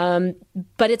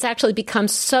 but it's actually become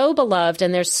so beloved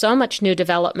and there's so much new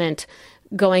development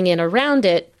going in around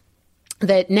it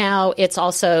that now it's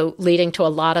also leading to a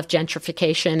lot of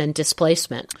gentrification and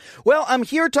displacement. Well, I'm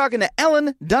here talking to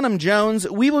Ellen Dunham-Jones.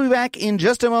 We will be back in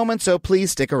just a moment, so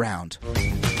please stick around.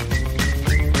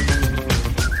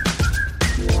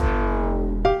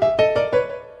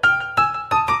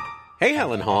 Hey,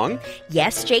 Helen Hong.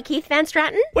 Yes, J. Keith Van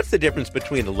Stratton? What's the difference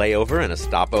between a layover and a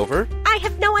stopover? I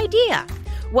have no idea.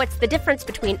 What's the difference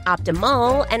between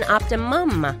optimal and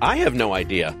optimum? I have no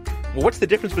idea. Well, what's the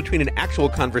difference between an actual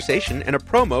conversation and a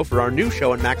promo for our new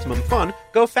show on Maximum Fun,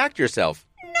 Go Fact Yourself?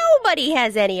 Nobody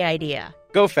has any idea.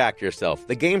 Go Fact Yourself,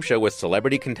 the game show with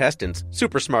celebrity contestants,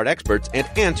 super smart experts, and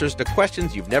answers to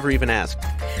questions you've never even asked.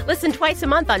 Listen twice a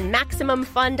month on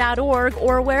MaximumFun.org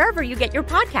or wherever you get your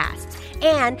podcasts.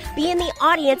 And be in the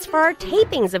audience for our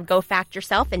tapings of Go Fact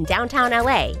Yourself in downtown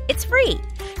LA. It's free.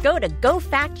 Go to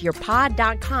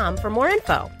GoFactYourPod.com for more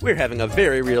info. We're having a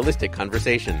very realistic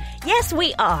conversation. Yes,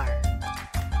 we are.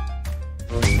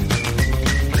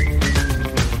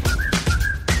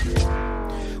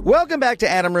 Welcome back to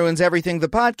Adam Ruins Everything, the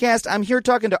podcast. I'm here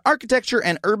talking to architecture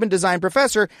and urban design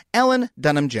professor Ellen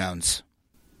Dunham-Jones.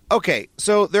 Okay,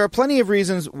 so there are plenty of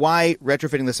reasons why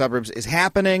retrofitting the suburbs is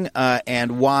happening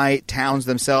and why towns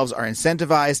themselves are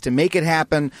incentivized to make it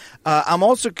happen. I'm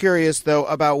also curious, though,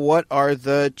 about what are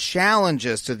the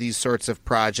challenges to these sorts of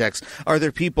projects. Are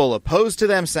there people opposed to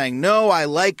them saying, no, I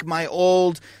like my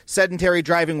old sedentary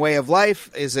driving way of life?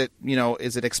 Is it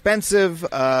expensive?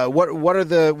 What are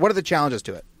the challenges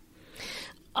to it?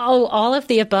 Oh, all of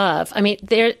the above. I mean,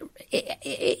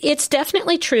 it's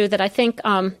definitely true that I think,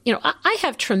 I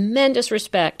have tremendous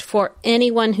respect for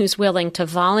anyone who's willing to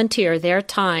volunteer their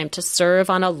time to serve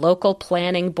on a local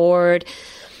planning board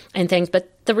and things. But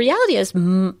the reality is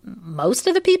most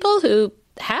of the people who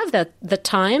have the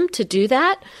time to do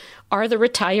that are the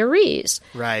retirees.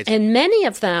 Right. And many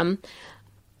of them,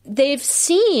 they've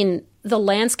seen the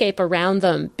landscape around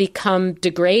them become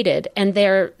degraded, and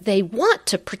they want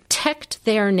to protect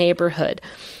their neighborhood.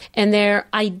 And their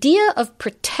idea of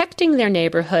protecting their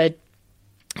neighborhood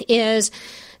is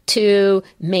to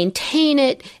maintain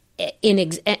it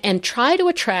and try to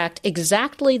attract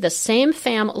exactly the same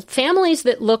families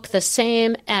that look the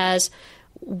same as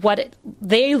what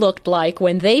they looked like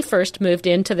when they first moved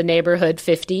into the neighborhood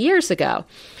 50 years ago.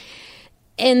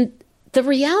 And the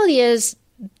reality is,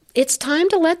 it's time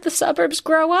to let the suburbs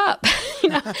grow up.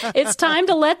 It's time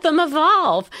to let them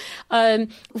evolve.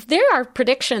 There are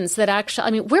predictions that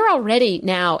actually, we're already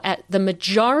now at the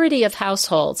majority of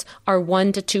households are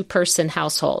 1 to 2 person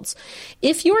households.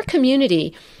 If your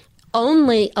community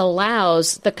only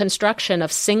allows the construction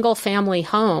of single family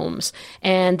homes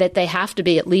and that they have to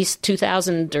be at least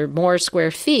 2,000 or more square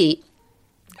feet,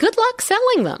 good luck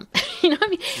selling them.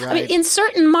 Right. In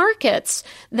certain markets,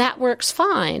 that works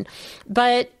fine.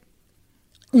 But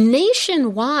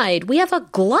nationwide, we have a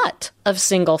glut of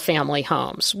single-family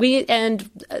homes. And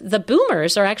the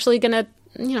boomers are actually going to,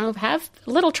 have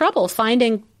little trouble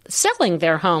selling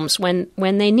their homes when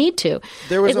they need to.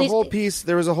 There was a whole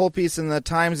piece in the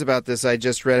Times about this. I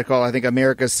just read it called, I think,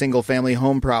 America's Single Family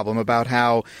Home Problem, about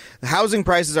how the housing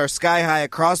prices are sky high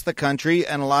across the country,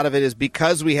 and a lot of it is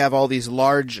because we have all these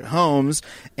large homes,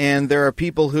 and there are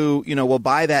people who, will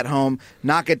buy that home,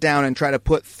 knock it down, and try to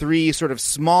put 3 sort of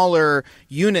smaller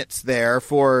units there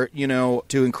for, to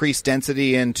increase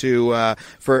density and to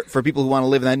for people who want to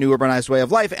live in that new urbanized way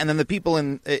of life. And then the people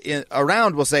in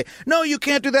around will say, no, you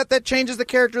can't do that. That changes the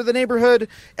character of the neighborhood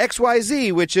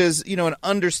XYZ, which is, an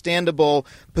understandable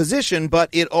position, but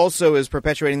it also is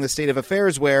perpetuating the state of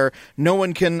affairs where no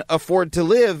one can afford to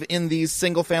live in these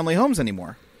single-family homes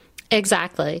anymore.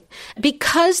 Exactly.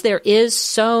 Because there is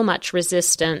so much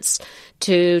resistance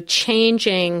to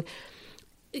changing,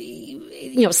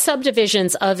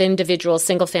 subdivisions of individual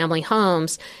single-family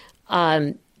homes,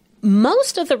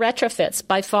 most of the retrofits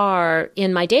by far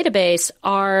in my database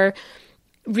are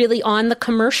really on the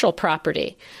commercial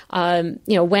property. When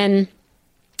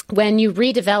you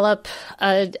redevelop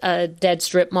a dead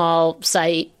strip mall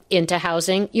site into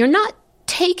housing, you're not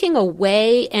taking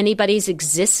away anybody's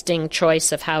existing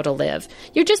choice of how to live.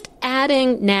 You're just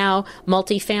adding now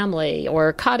multifamily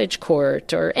or cottage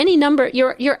court or any number.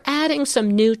 You're adding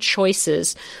some new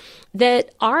choices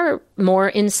that are more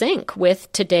in sync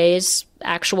with today's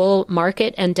actual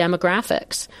market and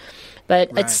demographics.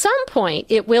 But at some point,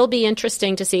 it will be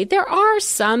interesting to see. There are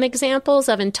some examples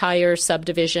of entire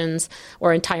subdivisions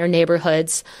or entire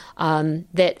neighborhoods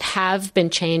that have been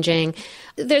changing.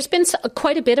 There's been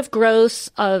quite a bit of growth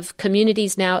of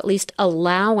communities now, at least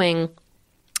allowing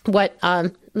what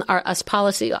us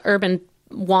policy urban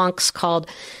wonks called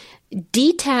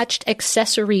detached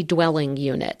accessory dwelling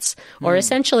units, or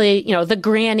essentially, the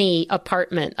granny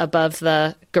apartment above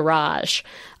the garage.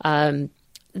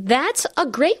 That's a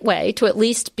great way to at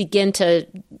least begin to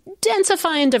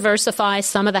densify and diversify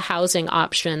some of the housing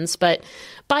options. But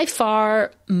by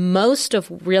far, most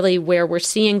of really where we're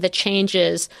seeing the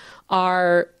changes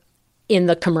are in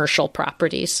the commercial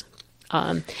properties.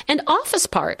 And office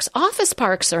parks. Office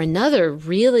parks are another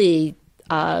really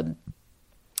an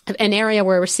area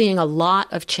where we're seeing a lot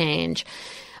of change.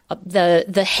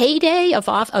 The heyday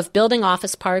of building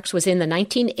office parks was in the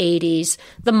 1980s.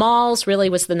 The malls really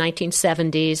was the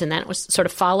 1970s, and that was sort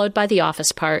of followed by the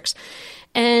office parks.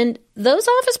 And those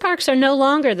office parks are no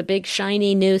longer the big,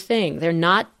 shiny new thing. They're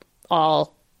not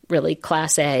all really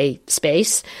Class A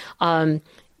space.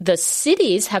 The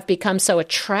cities have become so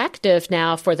attractive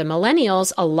now for the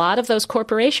millennials. A lot of those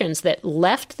corporations that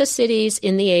left the cities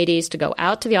in the 80s to go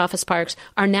out to the office parks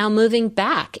are now moving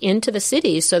back into the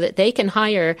cities so that they can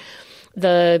hire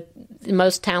the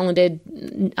most talented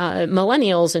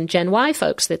millennials and Gen Y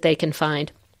folks that they can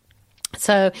find.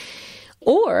 So,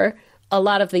 or a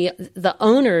lot of the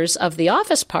owners of the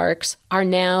office parks are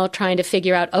now trying to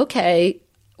figure out, okay,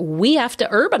 we have to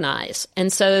urbanize.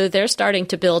 And so they're starting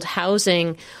to build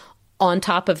housing on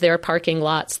top of their parking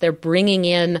lots. They're bringing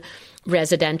in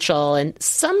residential, and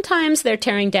sometimes they're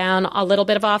tearing down a little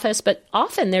bit of office, but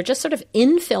often they're just sort of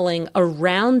infilling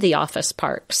around the office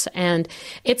parks. And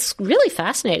it's really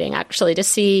fascinating, actually, to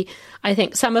see, I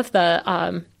think, some of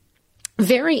the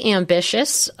very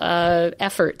ambitious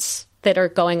efforts that are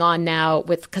going on now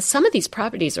because some of these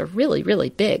properties are really, really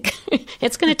big.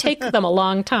 It's going to take them a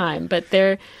long time, but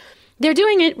they're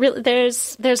doing it.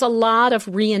 There's a lot of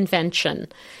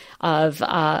reinvention of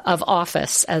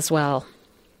office as well.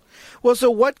 Well,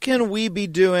 so what can we be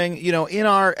doing, in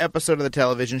our episode of the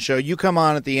television show? You come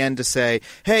on at the end to say,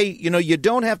 hey, you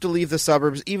don't have to leave the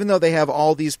suburbs, even though they have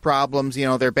all these problems.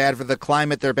 They're bad for the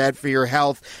climate. They're bad for your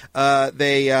health.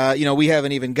 We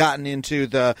haven't even gotten into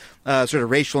the sort of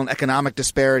racial and economic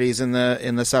disparities in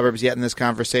the suburbs yet in this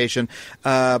conversation.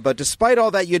 But despite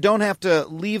all that, you don't have to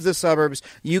leave the suburbs.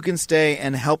 You can stay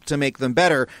and help to make them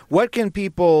better. What can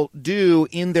people do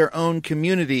in their own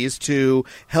communities to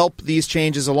help these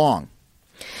changes along?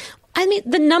 I mean,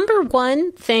 the number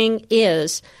one thing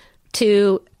is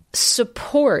to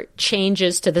support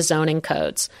changes to the zoning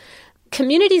codes.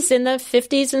 Communities in the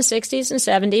 50s and 60s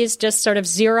and 70s just sort of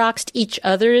Xeroxed each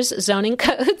other's zoning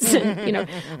codes.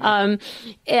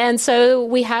 And so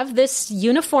we have this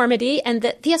uniformity, and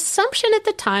the assumption at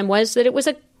the time was that it was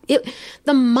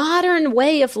the modern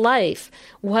way of life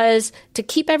was to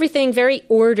keep everything very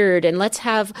ordered, and let's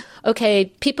have,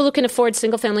 people who can afford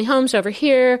single-family homes over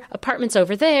here, apartments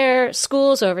over there,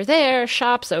 schools over there,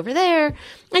 shops over there,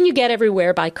 and you get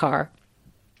everywhere by car.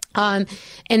 And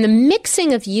the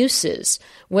mixing of uses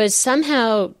was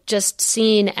somehow just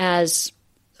seen as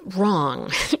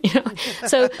wrong,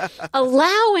 So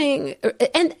allowing,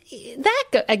 and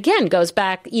that again goes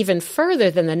back even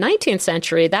further than the 19th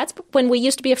century. That's when we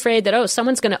used to be afraid that,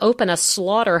 someone's going to open a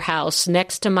slaughterhouse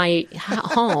next to my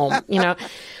home,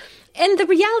 And the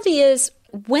reality is,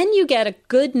 when you get a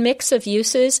good mix of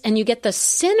uses and you get the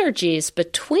synergies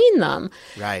between them,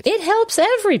 right, it helps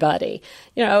everybody,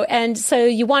 And so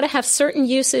you want to have certain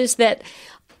uses that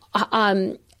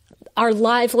are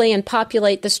lively and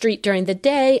populate the street during the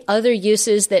day, other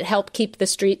uses that help keep the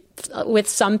street with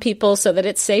some people so that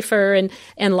it's safer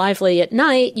and lively at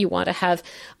night. You want to have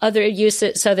other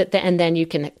uses so that and then you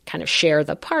can kind of share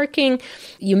the parking.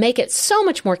 You make it so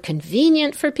much more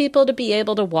convenient for people to be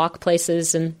able to walk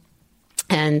places and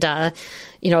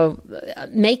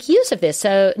make use of this.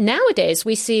 So nowadays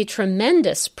we see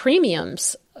tremendous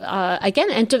premiums.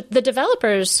 And the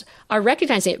developers are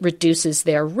recognizing it reduces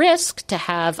their risk to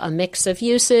have a mix of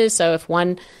uses. So if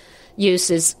one use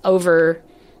is over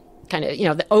kind of,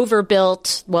 the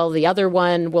overbuilt, well, the other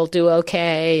one will do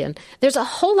okay. And there's a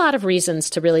whole lot of reasons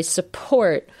to really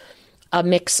support a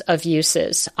mix of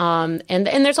uses. And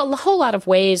there's a whole lot of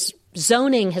ways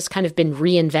zoning has kind of been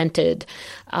reinvented.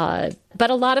 But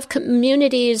a lot of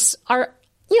communities are,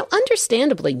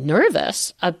 understandably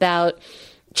nervous about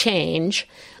change.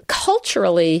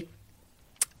 Culturally,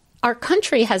 our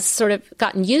country has sort of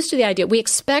gotten used to the idea. We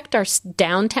expect our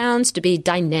downtowns to be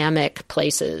dynamic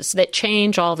places that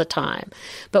change all the time.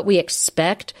 But we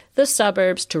expect the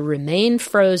suburbs to remain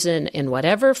frozen in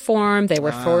whatever form they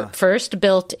were first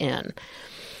built in.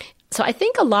 So I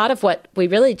think a lot of what we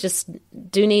really just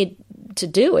do need to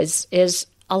do is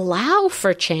allow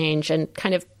for change and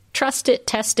kind of trust it,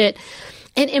 test it,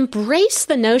 and embrace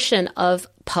the notion of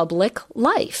public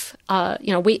life.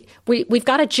 We've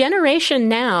got a generation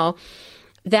now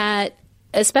that,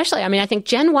 especially, I think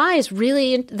Gen Y is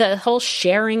really the whole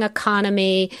sharing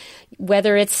economy,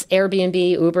 whether it's Airbnb,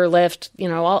 Uber, Lyft,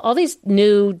 all these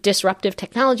new disruptive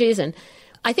technologies. And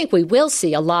I think we will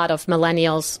see a lot of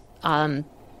millennials,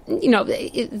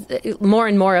 more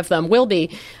and more of them will be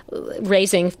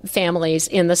raising families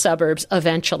in the suburbs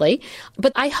eventually.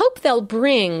 But I hope they'll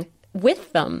bring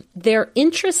with them their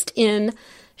interest in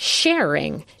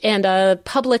sharing and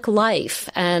public life.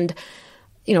 And,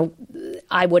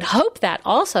 I would hope that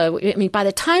also, by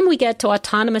the time we get to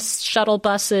autonomous shuttle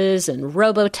buses and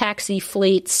robo-taxi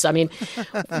fleets,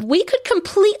 we could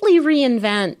completely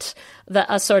reinvent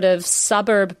a sort of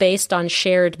suburb based on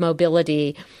shared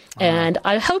mobility. And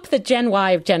I hope the Gen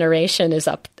Y generation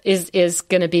is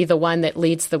going to be the one that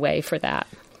leads the way for that.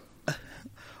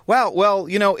 Well,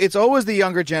 it's always the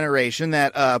younger generation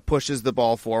that pushes the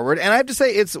ball forward. And I have to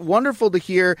say, it's wonderful to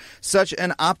hear such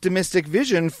an optimistic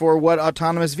vision for what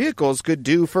autonomous vehicles could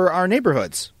do for our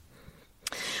neighborhoods.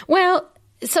 Well,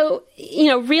 so,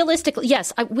 realistically,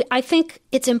 yes, I think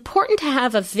it's important to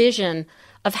have a vision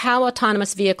of how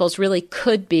autonomous vehicles really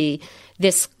could be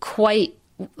this quite,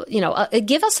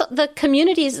 give us the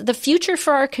communities, the future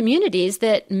for our communities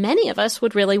that many of us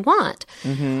would really want,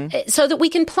 so that we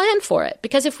can plan for it.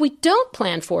 Because if we don't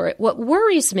plan for it, what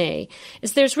worries me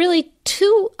is there's really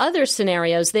two other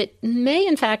scenarios that may,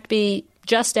 in fact, be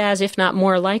just as, if not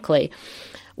more likely.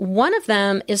 One of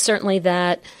them is certainly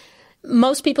that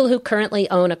most people who currently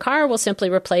own a car will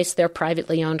simply replace their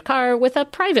privately owned car with a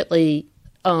privately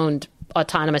owned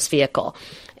autonomous vehicle.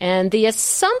 And the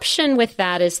assumption with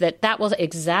that is that will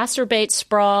exacerbate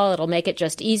sprawl. It'll make it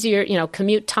just easier.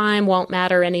 Commute time won't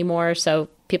matter anymore, so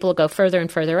people will go further and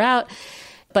further out.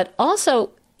 But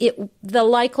also, the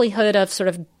likelihood of sort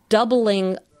of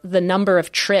doubling the number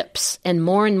of trips and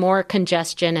more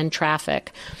congestion and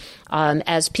traffic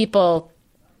as people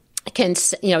can,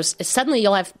 suddenly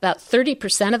you'll have about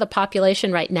 30% of the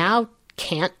population right now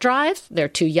can't drive. They're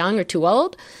too young or too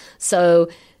old. So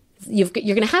you're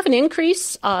going to have an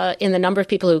increase in the number of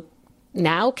people who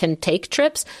now can take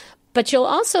trips, but you'll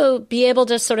also be able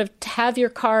to sort of have your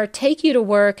car take you to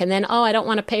work and then, I don't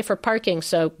want to pay for parking,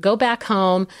 so go back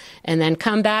home and then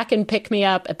come back and pick me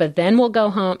up, but then we'll go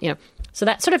home. So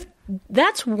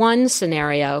that's one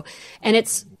scenario. And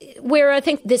it's where I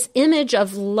think this image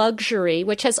of luxury,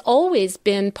 which has always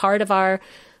been part of our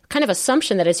kind of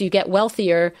assumption that as you get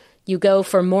wealthier, you go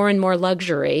for more and more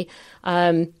luxury.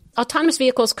 Autonomous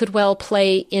vehicles could well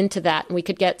play into that, and we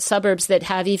could get suburbs that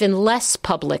have even less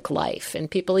public life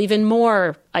and people even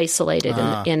more isolated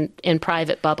in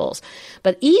private bubbles.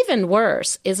 But even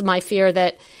worse is my fear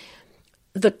that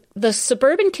the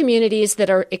suburban communities that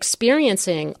are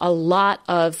experiencing a lot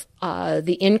of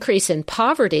the increase in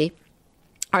poverty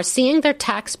are seeing their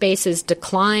tax bases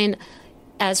decline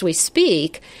as we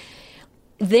speak.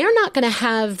 They're not going to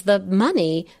have the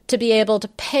money to be able to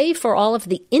pay for all of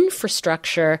the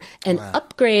infrastructure and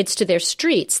upgrades to their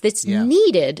streets that's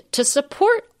needed to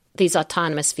support these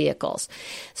autonomous vehicles.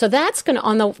 So that's going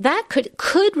to that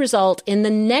could result in the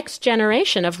next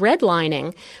generation of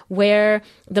redlining, where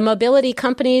the mobility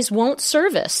companies won't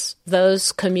service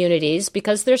those communities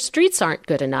because their streets aren't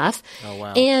good enough.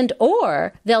 And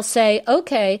or they'll say,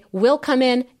 okay, we'll come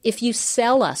in if you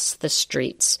sell us the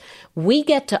streets. We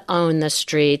get to own the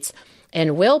streets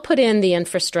and we'll put in the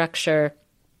infrastructure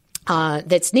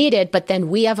that's needed, but then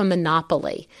we have a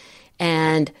monopoly.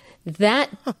 And that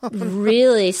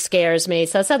really scares me.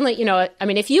 So suddenly,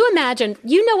 if you imagine,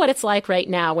 what it's like right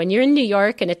now when you're in New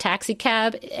York in a taxi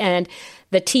cab and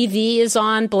the TV is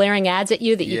on blaring ads at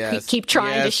you that you keep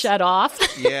trying to shut off.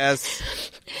 Yes.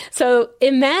 So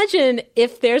imagine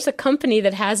if there's a company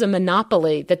that has a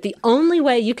monopoly that the only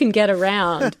way you can get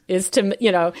around is to,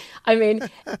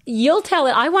 you'll tell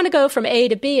it, I want to go from A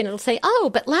to B, and it'll say, oh,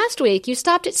 but last week you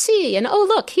stopped at C, and oh,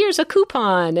 look, here's a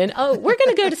coupon, and oh, we're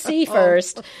going to go to C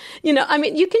first. You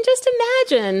can just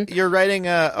imagine. You're writing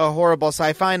a horrible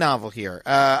sci-fi novel here.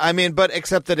 But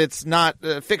except that it's not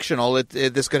fictional,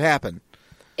 this could happen.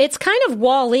 It's kind of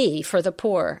Wall-E for the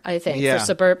poor, I think,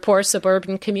 for poor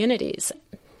suburban communities.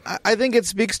 I think it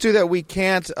speaks to that we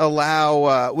can't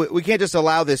allow we can't just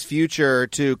allow this future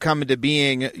to come into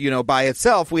being, by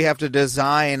itself. We have to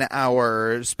design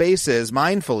our spaces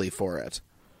mindfully for it.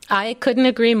 I couldn't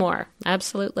agree more.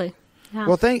 Absolutely. Yeah.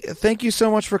 Well, thank you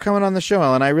so much for coming on the show,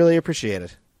 Ellen. I really appreciate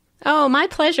it. Oh, my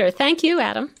pleasure. Thank you,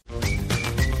 Adam.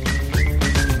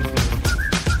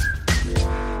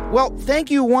 Well, thank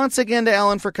you once again to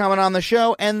Ellen for coming on the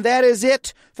show, and that is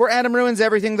it for Adam Ruins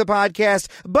Everything, the podcast.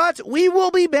 But we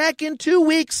will be back in 2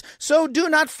 weeks, so do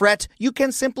not fret. You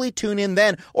can simply tune in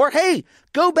then. Or, hey,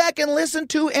 go back and listen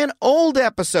to an old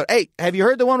episode. Hey, have you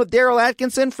heard the one with Daryl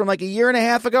Atkinson from like a year and a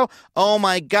half ago? Oh,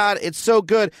 my God, it's so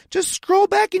good. Just scroll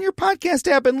back in your podcast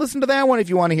app and listen to that one if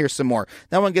you want to hear some more.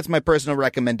 That one gets my personal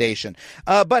recommendation.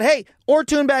 But, hey, or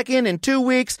tune back in 2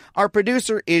 weeks. Our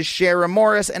producer is Shara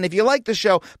Morris, and if you like the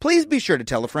show, please be sure to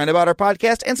tell a friend about our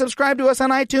podcast and subscribe to us on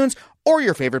iTunes or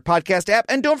your favorite podcast app.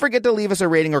 And don't forget to leave us a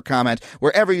rating or comment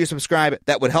wherever you subscribe.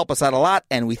 That would help us out a lot,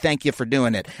 and we thank you for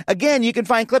doing it. Again, you can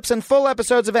find clips and full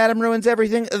episodes of Adam Ruins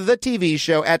Everything, the TV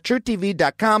show, at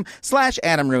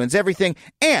truthtv.com/Adam Ruins Everything.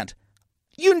 And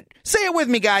you say it with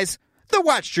me, guys, the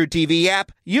Watch True TV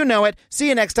app. You know it. See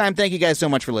you next time. Thank you guys so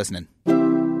much for listening.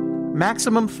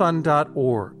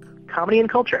 MaximumFun.org. Comedy and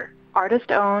culture.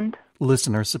 Artist owned.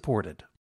 Listener supported.